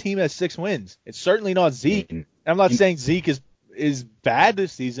why that team has 6 wins. It's certainly not Zeke. I'm not saying Zeke is bad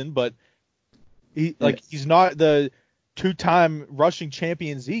this season, but he's not the 2-time rushing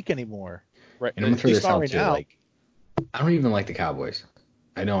champion Zeke anymore. Right? And I'm gonna throw this out too. Like, I don't even like the Cowboys.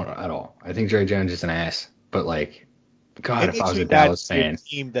 I don't at all. I think Jerry Jones is an ass. But like, God, if I was a Dallas fan,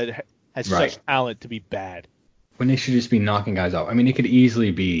 team that has such talent to be bad, when they should just be knocking guys off. I mean, it could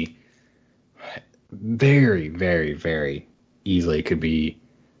easily be very, very, very easily could be,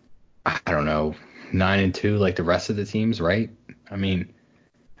 I don't know, 9-2 like the rest of the teams, right? I mean,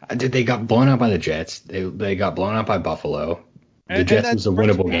 they got blown out by the Jets. They got blown out by Buffalo. The Jets was a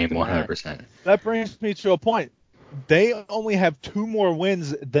winnable game 100%. That brings me to a point. They only have 2 more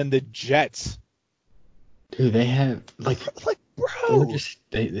wins than the Jets. Dude, they have bro.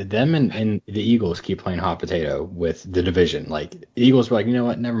 Them and the Eagles keep playing hot potato with the division. Like, the Eagles were like, you know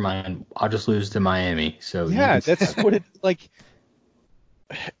what? Never mind. I'll just lose to Miami. So yeah, that's what it like.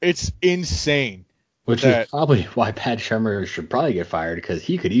 It's insane. Which is probably why Pat Shurmur should probably get fired because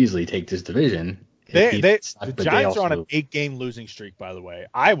he could easily take this division. The Giants are on an 8-game losing streak, by the way.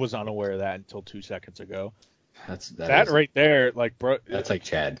 I was unaware of that until 2 seconds ago. That right there, like, bro. That's like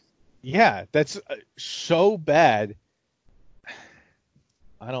Chad. Yeah, that's so bad.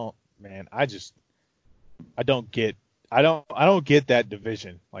 I don't get that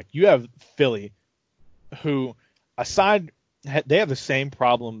division. Like, you have Philly, who they have the same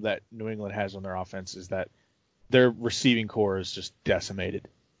problem that New England has on their offense, is that their receiving core is just decimated.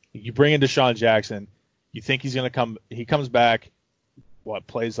 You bring in Deshaun Jackson, you think he's going to he comes back,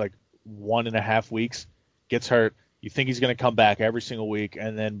 plays like 1.5 weeks, gets hurt. You think he's going to come back every single week,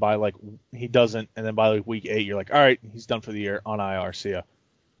 and then he doesn't, and then by week 8, you're like, all right, he's done for the year, on IR, see ya.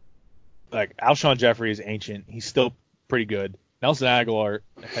 Like, Alshon Jeffrey is ancient. He's still pretty good. Nelson Aguilar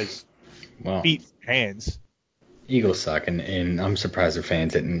has feet, hands. Eagles suck, and I'm surprised their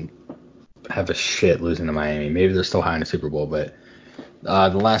fans didn't have a shit losing to Miami. Maybe they're still high in the Super Bowl, but the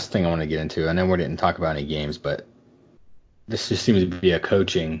last thing I want to get into, I know we didn't talk about any games, but this just seems to be a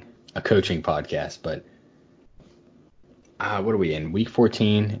coaching podcast, but what are we in? Week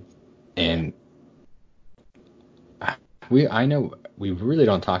 14, and I know we really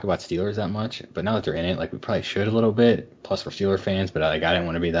don't talk about Steelers that much, but now that they're in it, like, we probably should a little bit. Plus, we're Steeler fans, but I didn't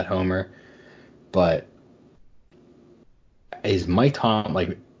want to be that homer. But is Mike Tomlin, like,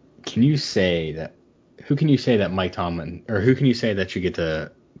 who can you say that Mike Tomlin, or who can you say that you get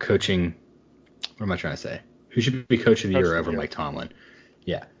the coaching? What am I trying to say? Who should be coach of the year over Mike Tomlin?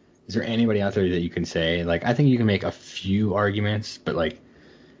 Yeah. Is there anybody out there that you can say? Like, I think you can make a few arguments, but, like,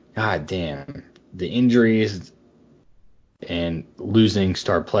 God damn. The injuries and losing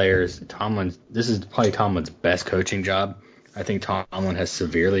star players. This is probably Tomlin's best coaching job. I think Tomlin has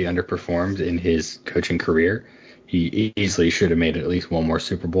severely underperformed in his coaching career. He easily should have made at least one more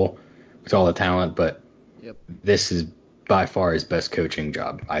Super Bowl with all the talent, but This is by far his best coaching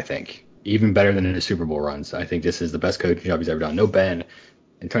job, I think. Even better than his Super Bowl runs. I think this is the best coaching job he's ever done. No Ben.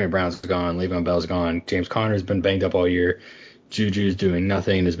 Antonio Brown's gone. Le'Veon Bell's gone. James Conner's been banged up all year. Juju's doing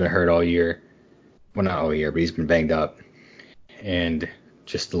nothing and has been hurt all year. Well, not all year, but he's been banged up. And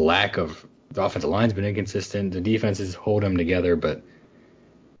just the lack of the offensive line's been inconsistent. The defenses hold them together, but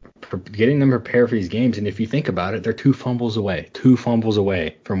getting them prepared for these games, and if you think about it, they're two fumbles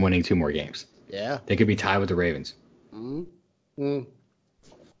away from winning 2 more games. Yeah. They could be tied with the Ravens. Mm-hmm.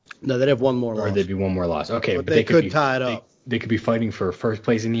 No, they'd have one more loss. Or they'd be one more loss. Okay, but they could tie it up. They could be fighting for first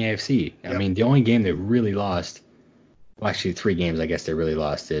place in the AFC. Yep. I mean, the only game they really lost, well, actually 3 games I guess they really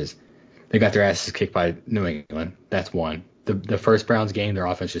lost, is they got their asses kicked by New England. That's one. The first Browns game, their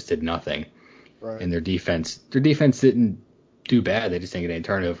offense just did nothing. Right. And their defense didn't do bad. They just didn't get any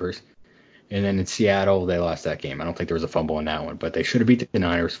turnovers. And then in Seattle, they lost that game. I don't think there was a fumble in that one, but they should have beat the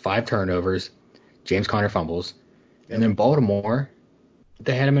Niners. 5 turnovers, James Conner fumbles. Yep. And then Baltimore,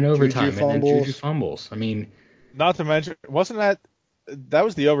 they had him in overtime, and then Juju fumbles. I mean, not to mention, wasn't that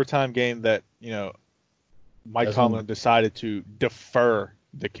was the overtime game that, Mike Tomlin decided to defer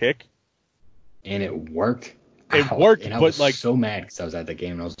the kick? And it worked. It worked, and I was so mad because I was at the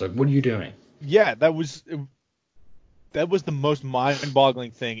game, and I was like, what are you doing? Yeah, that was the most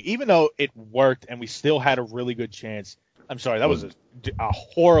mind-boggling thing. Even though it worked and we still had a really good chance, I'm sorry, that was a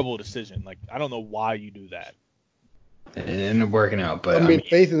horrible decision. Like, I don't know why you do that. It ended up working out, but I mean,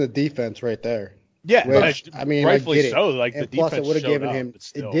 faith in the defense right there. Yeah, which, rightfully I get it. so. Like, and the plus, defense it would have given up, him.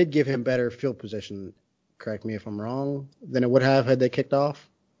 It did give him better field position. Correct me if I'm wrong. Than it would have had they kicked off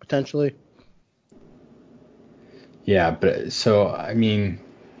potentially. Yeah, but so I mean,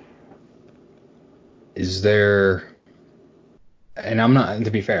 is there? And I'm not,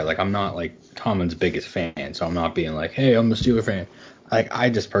 to be fair, like I'm not like Tomlin's biggest fan, so I'm not being like, hey, I'm a Steeler fan. Like I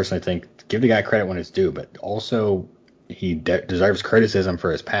just personally think give the guy credit when it's due, but also he deserves criticism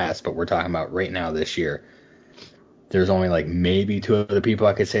for his past. But we're talking about right now this year. There's only like maybe 2 other people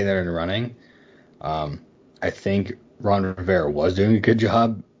I could say that are in the running. I think Ron Rivera was doing a good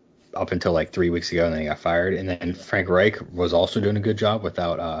job up until like 3 weeks ago, and then he got fired. And then Frank Reich was also doing a good job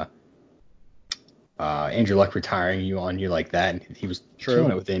without Andrew Luck retiring on you like that. And he was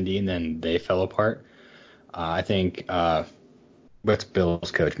killing it with Indy, and then they fell apart. I think what's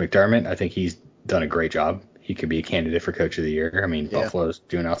Bill's coach, McDermott? I think he's done a great job. He could be a candidate for Coach of the Year. I mean, Buffalo's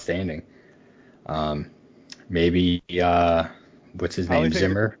doing outstanding. Maybe what's his name,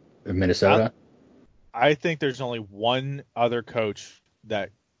 Zimmer of Minnesota. I think there's only one other coach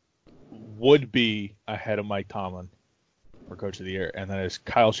that would be ahead of Mike Tomlin for Coach of the Year, and that is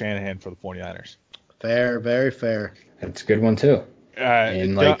Kyle Shanahan for the 49ers. Fair, very fair. That's a good one too.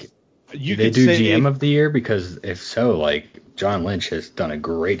 And like, do they do GM of the Year? Because if so, like John Lynch has done a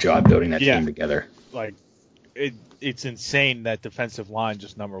great job building that team together. Like, it's insane that defensive line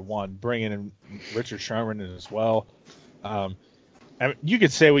just number one, bringing in Richard Sherman as well. I mean, you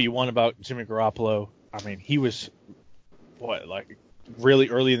could say what you want about Jimmy Garoppolo. I mean, he was really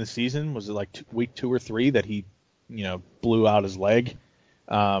early in the season. Was it like week 2 or 3 that he, blew out his leg?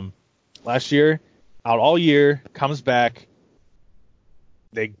 Last year, out all year, comes back.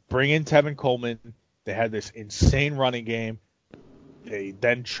 They bring in Tevin Coleman. They had this insane running game. They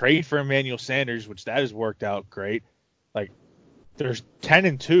then trade for Emmanuel Sanders, which that has worked out great. Like, there's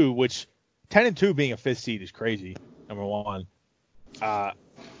 10-2, which 10-2 being a 5th seed is crazy. Number one.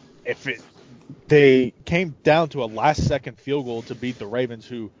 They came down to a last-second field goal to beat the Ravens,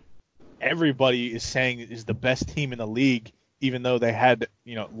 who everybody is saying is the best team in the league, even though they had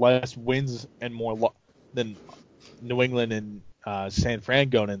less wins and more than New England and San Fran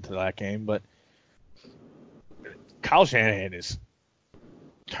going into that game. But Kyle Shanahan has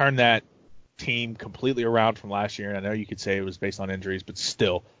turned that team completely around from last year. And I know you could say it was based on injuries, but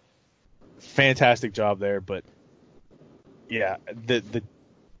still, fantastic job there. But yeah, the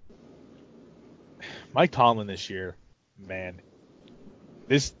Mike Tomlin this year, man,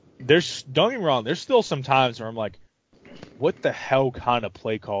 don't get me wrong, there's still some times where I'm like, what the hell kind of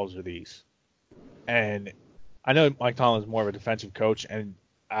play calls are these? And I know Mike Tomlin is more of a defensive coach, and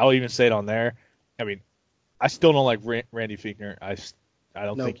I'll even say it on there. I mean, I still don't like Randy Fichtner. I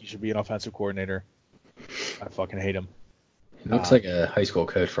don't think he should be an offensive coordinator. I fucking hate him. He looks like a high school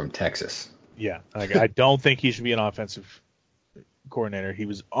coach from Texas. Yeah, I don't think he should be an offensive coordinator. He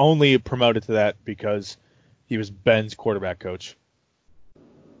was only promoted to that because he was Ben's quarterback coach.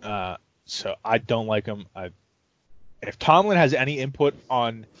 So I don't like him. If Tomlin has any input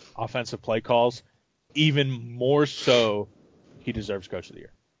on offensive play calls, even more so, he deserves Coach of the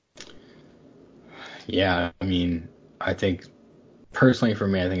Year. Yeah, I mean, I think personally for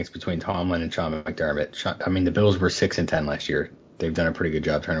me, I think it's between Tomlin and Sean McDermott. I mean, the Bills were 6-10 last year. They've done a pretty good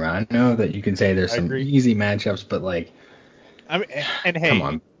job turning around. I know that you can say there's some easy matchups, but like, I mean, and hey, come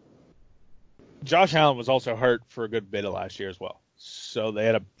on. Josh Allen was also hurt for a good bit of last year as well, so they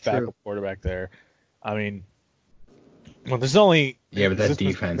had a backup quarterback there. I mean, well, this is only but that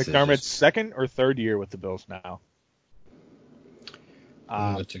defense McDermott's second or third year with the Bills now.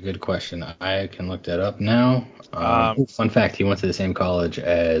 That's a good question. I can look that up now. Fun fact: he went to the same college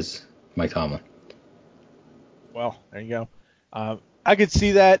as Mike Tomlin. Well, there you go. I could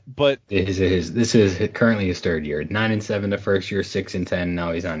see that, but this is currently his third year. 9-7 the first year, 6-10.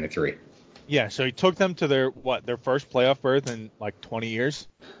 Now he's 9-3. Yeah, so he took them to their first playoff berth in like 20 years.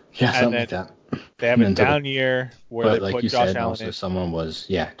 Yeah, something like that. They have a down year where they like put you Josh said, Allen also in.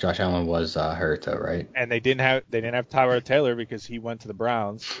 Josh Allen was hurt though, right? And they didn't have Tyrod Taylor because he went to the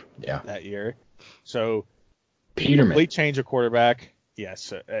Browns that year. So Peterman. Complete change of quarterback.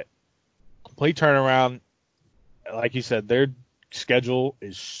 Yes, complete turnaround. Like you said, their schedule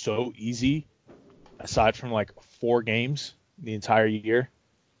is so easy aside from like 4 games the entire year.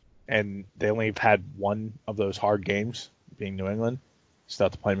 And they only have had one of those hard games, being New England. Still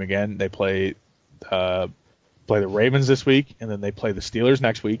have to play them again. They play the Ravens this week, and then they play the Steelers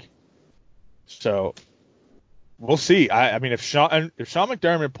next week. So we'll see. I mean, if Sean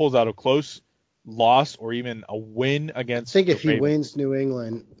McDermott pulls out a close loss or even a win against, I think if he wins New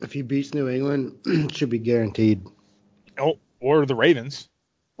England, if he beats New England, it should be guaranteed. Oh, or the Ravens.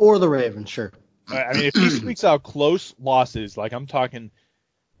 Or the Ravens, sure. I mean, if he squeaks out close losses, like I'm talking.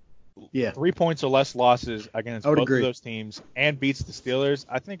 3 points or less losses against both of those teams and beats the Steelers,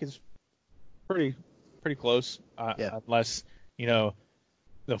 I think is pretty close. Unless, the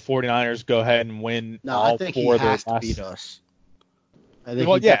 49ers go ahead and win all 4 of their last. I think he has to beat us. I think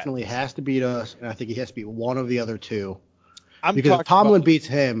he definitely has to beat us, and I think he has to beat one of the other two. Because if Tomlin beats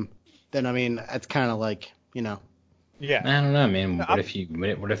him, then, I mean, that's kind of like, Yeah. I don't know, man.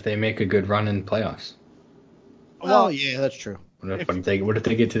 What if they make a good run in playoffs? Well, yeah, that's true. What if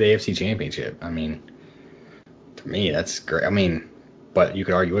they get to the AFC Championship? I mean, to me, that's great. I mean, but you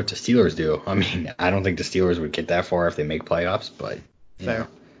could argue what the Steelers do. I mean, I don't think the Steelers would get that far if they make playoffs, but fair.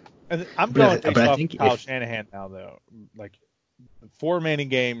 I'm going based off Kyle Shanahan now, though. Like 4 remaining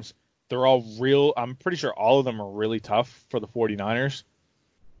games, they're all real. I'm pretty sure all of them are really tough for the 49ers.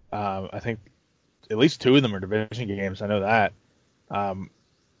 I think at least 2 of them are division games. I know that.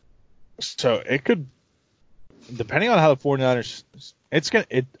 So it could. Depending on how the 49ers,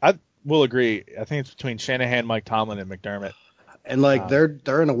 I will agree. I think it's between Shanahan, Mike Tomlin, and McDermott. And like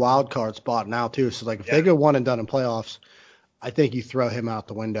they're in a wild card spot now too. So like if they go 1 and done in playoffs, I think you throw him out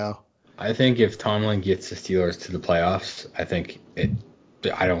the window. I think if Tomlin gets the Steelers to the playoffs, I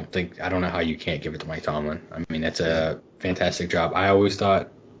don't know how you can't give it to Mike Tomlin. I mean, it's a fantastic job. I always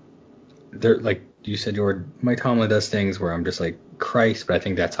thought like you said, George, Mike Tomlin does things where I'm just like, Christ, but I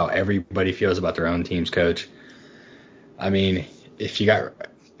think that's how everybody feels about their own team's coach. I mean,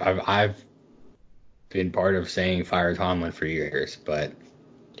 I've been part of saying fire Tomlin for years, but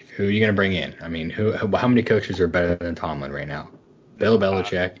who are you going to bring in? I mean, how many coaches are better than Tomlin right now? Bill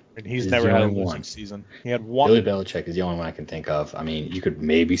Belichick. And he's never had a losing season. He had one. Billy Belichick is the only one I can think of. I mean, you could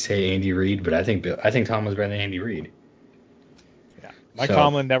maybe say Andy Reid, but I think Tomlin's better than Andy Reid. Yeah, Mike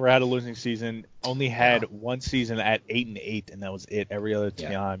Tomlin never had a losing season. Only had one season at 8-8, and that was it. Every other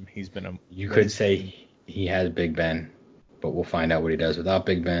time he's been a. You could say he has Big Ben, but we'll find out what he does without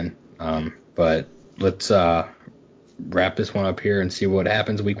Big Ben. But let's wrap this one up here and see what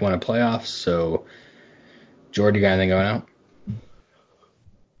happens week 1 of playoffs. So, Jordan, you got anything going out?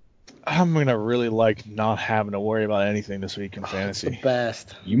 I'm going to really like not having to worry about anything this week in fantasy. It's the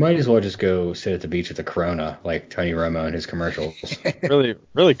best. You might as well just go sit at the beach with a Corona like Tony Romo and his commercials. Really,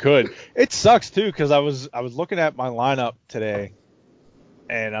 really could. It sucks, too, because I was looking at my lineup today,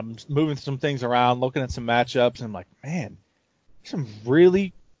 and I'm moving some things around, looking at some matchups, and I'm like, man, some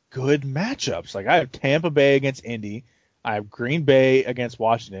really good matchups. Like, I have Tampa Bay against Indy. I have Green Bay against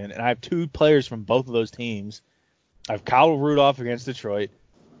Washington, and I have 2 players from both of those teams. I have Kyle Rudolph against Detroit.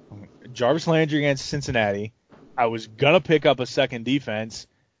 Jarvis Landry against Cincinnati. I was going to pick up a second defense,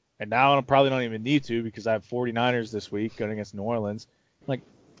 and now I probably don't even need to because I have 49ers this week going against New Orleans. Like,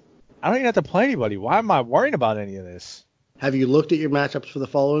 I don't even have to play anybody. Why am I worrying about any of this? Have you looked at your matchups for the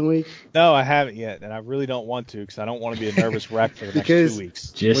following week? No, I haven't yet, and I really don't want to because I don't want to be a nervous wreck for the next 2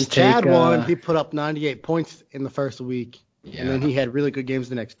 weeks. When Chad won, he put up 98 points in the first week, And then he had really good games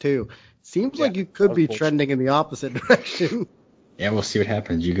the next two. Seems like you could be trending in the opposite direction. Yeah, we'll see what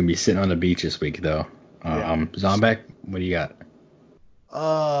happens. You can be sitting on the beach this week, though. Zombek, what do you got?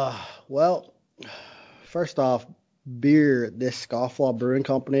 Well, first off, beer, this Scofflaw Brewing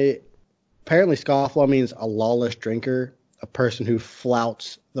Company. Apparently, Scofflaw means a lawless drinker, a person who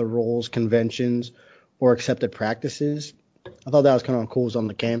flouts the rules, conventions, or accepted practices. I thought that was kind of cool. It was on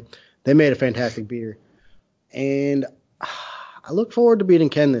the can. They made a fantastic beer. And I look forward to beating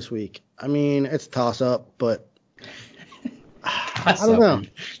Ken this week. I mean, it's a toss-up, but I don't know.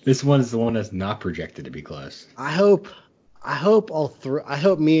 This one is the one that's not projected to be close. I hope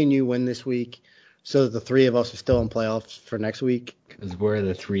me and you win this week so that the three of us are still in playoffs for next week. Because we're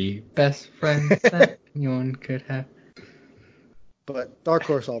the three best friends that anyone could have. But dark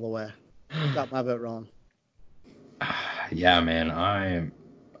horse all the way. Got my vote wrong. Yeah, man.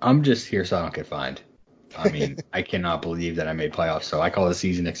 I'm just here so I don't get fined. I mean, I cannot believe that I made playoffs, so I call the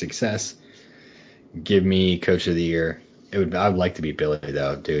season a success. Give me Coach of the Year. I would like to beat Billy,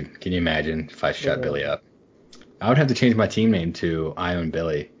 though, dude. Can you imagine if I shut Billy up? I would have to change my team name to I Own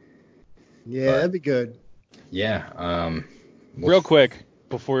Billy. Yeah, that'd be good. Yeah. Real quick,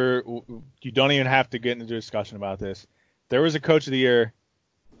 before you don't even have to get into a discussion about this. There was a Coach of the Year,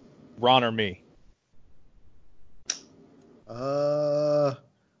 Ron or me. I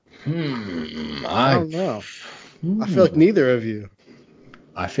don't know. I feel like neither of you.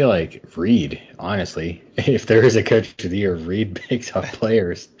 I feel like Reed, honestly. If there is a Coach of the Year, Reed picks up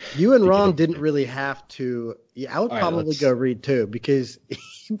players. You and Ron didn't really have to. Yeah, I would probably go Reed too because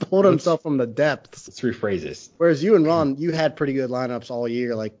he pulled himself from the depths. Let's rephrase this. Whereas you and Ron, you had pretty good lineups all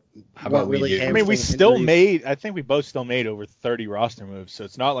year. Like, how about we do? I mean, we still made. I think we both still made over 30 roster moves, so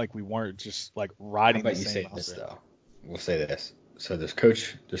it's not like we weren't just like riding the same roster. How about you say this though? We'll say this. So there's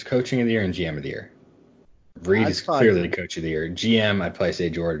Coaching of the Year and GM of the Year. Reed is clearly the Coach of the Year. GM, I'd probably say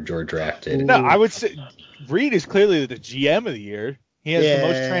George drafted. No, I would say Reed is clearly the GM of the year. He has the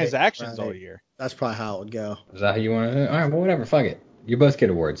most transactions all year. That's probably how it would go. Is that how you want to? All right, well, whatever. Fuck it. You both get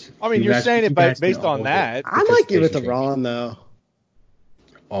awards. I mean, you're saying it based on that. I might give it to Ron, though.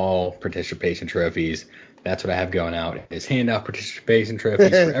 All participation trophies. That's what I have going out. Is hand out participation trophies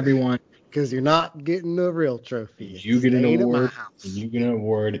for everyone. Because you're not getting a real trophy. You get an award, and you get an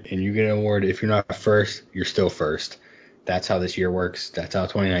award, and you get an award. If you're not first, you're still first. That's how this year works. That's how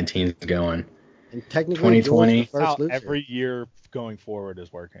 2019 is going. And technically, 2020. That's how every year going forward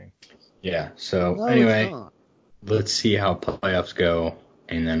is working. Yeah. So anyway, let's see how playoffs go,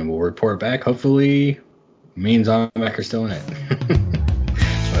 and then we'll report back. Hopefully, me and Zombek are still in it.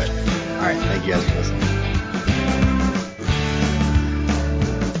 But all right, thank you guys for listening.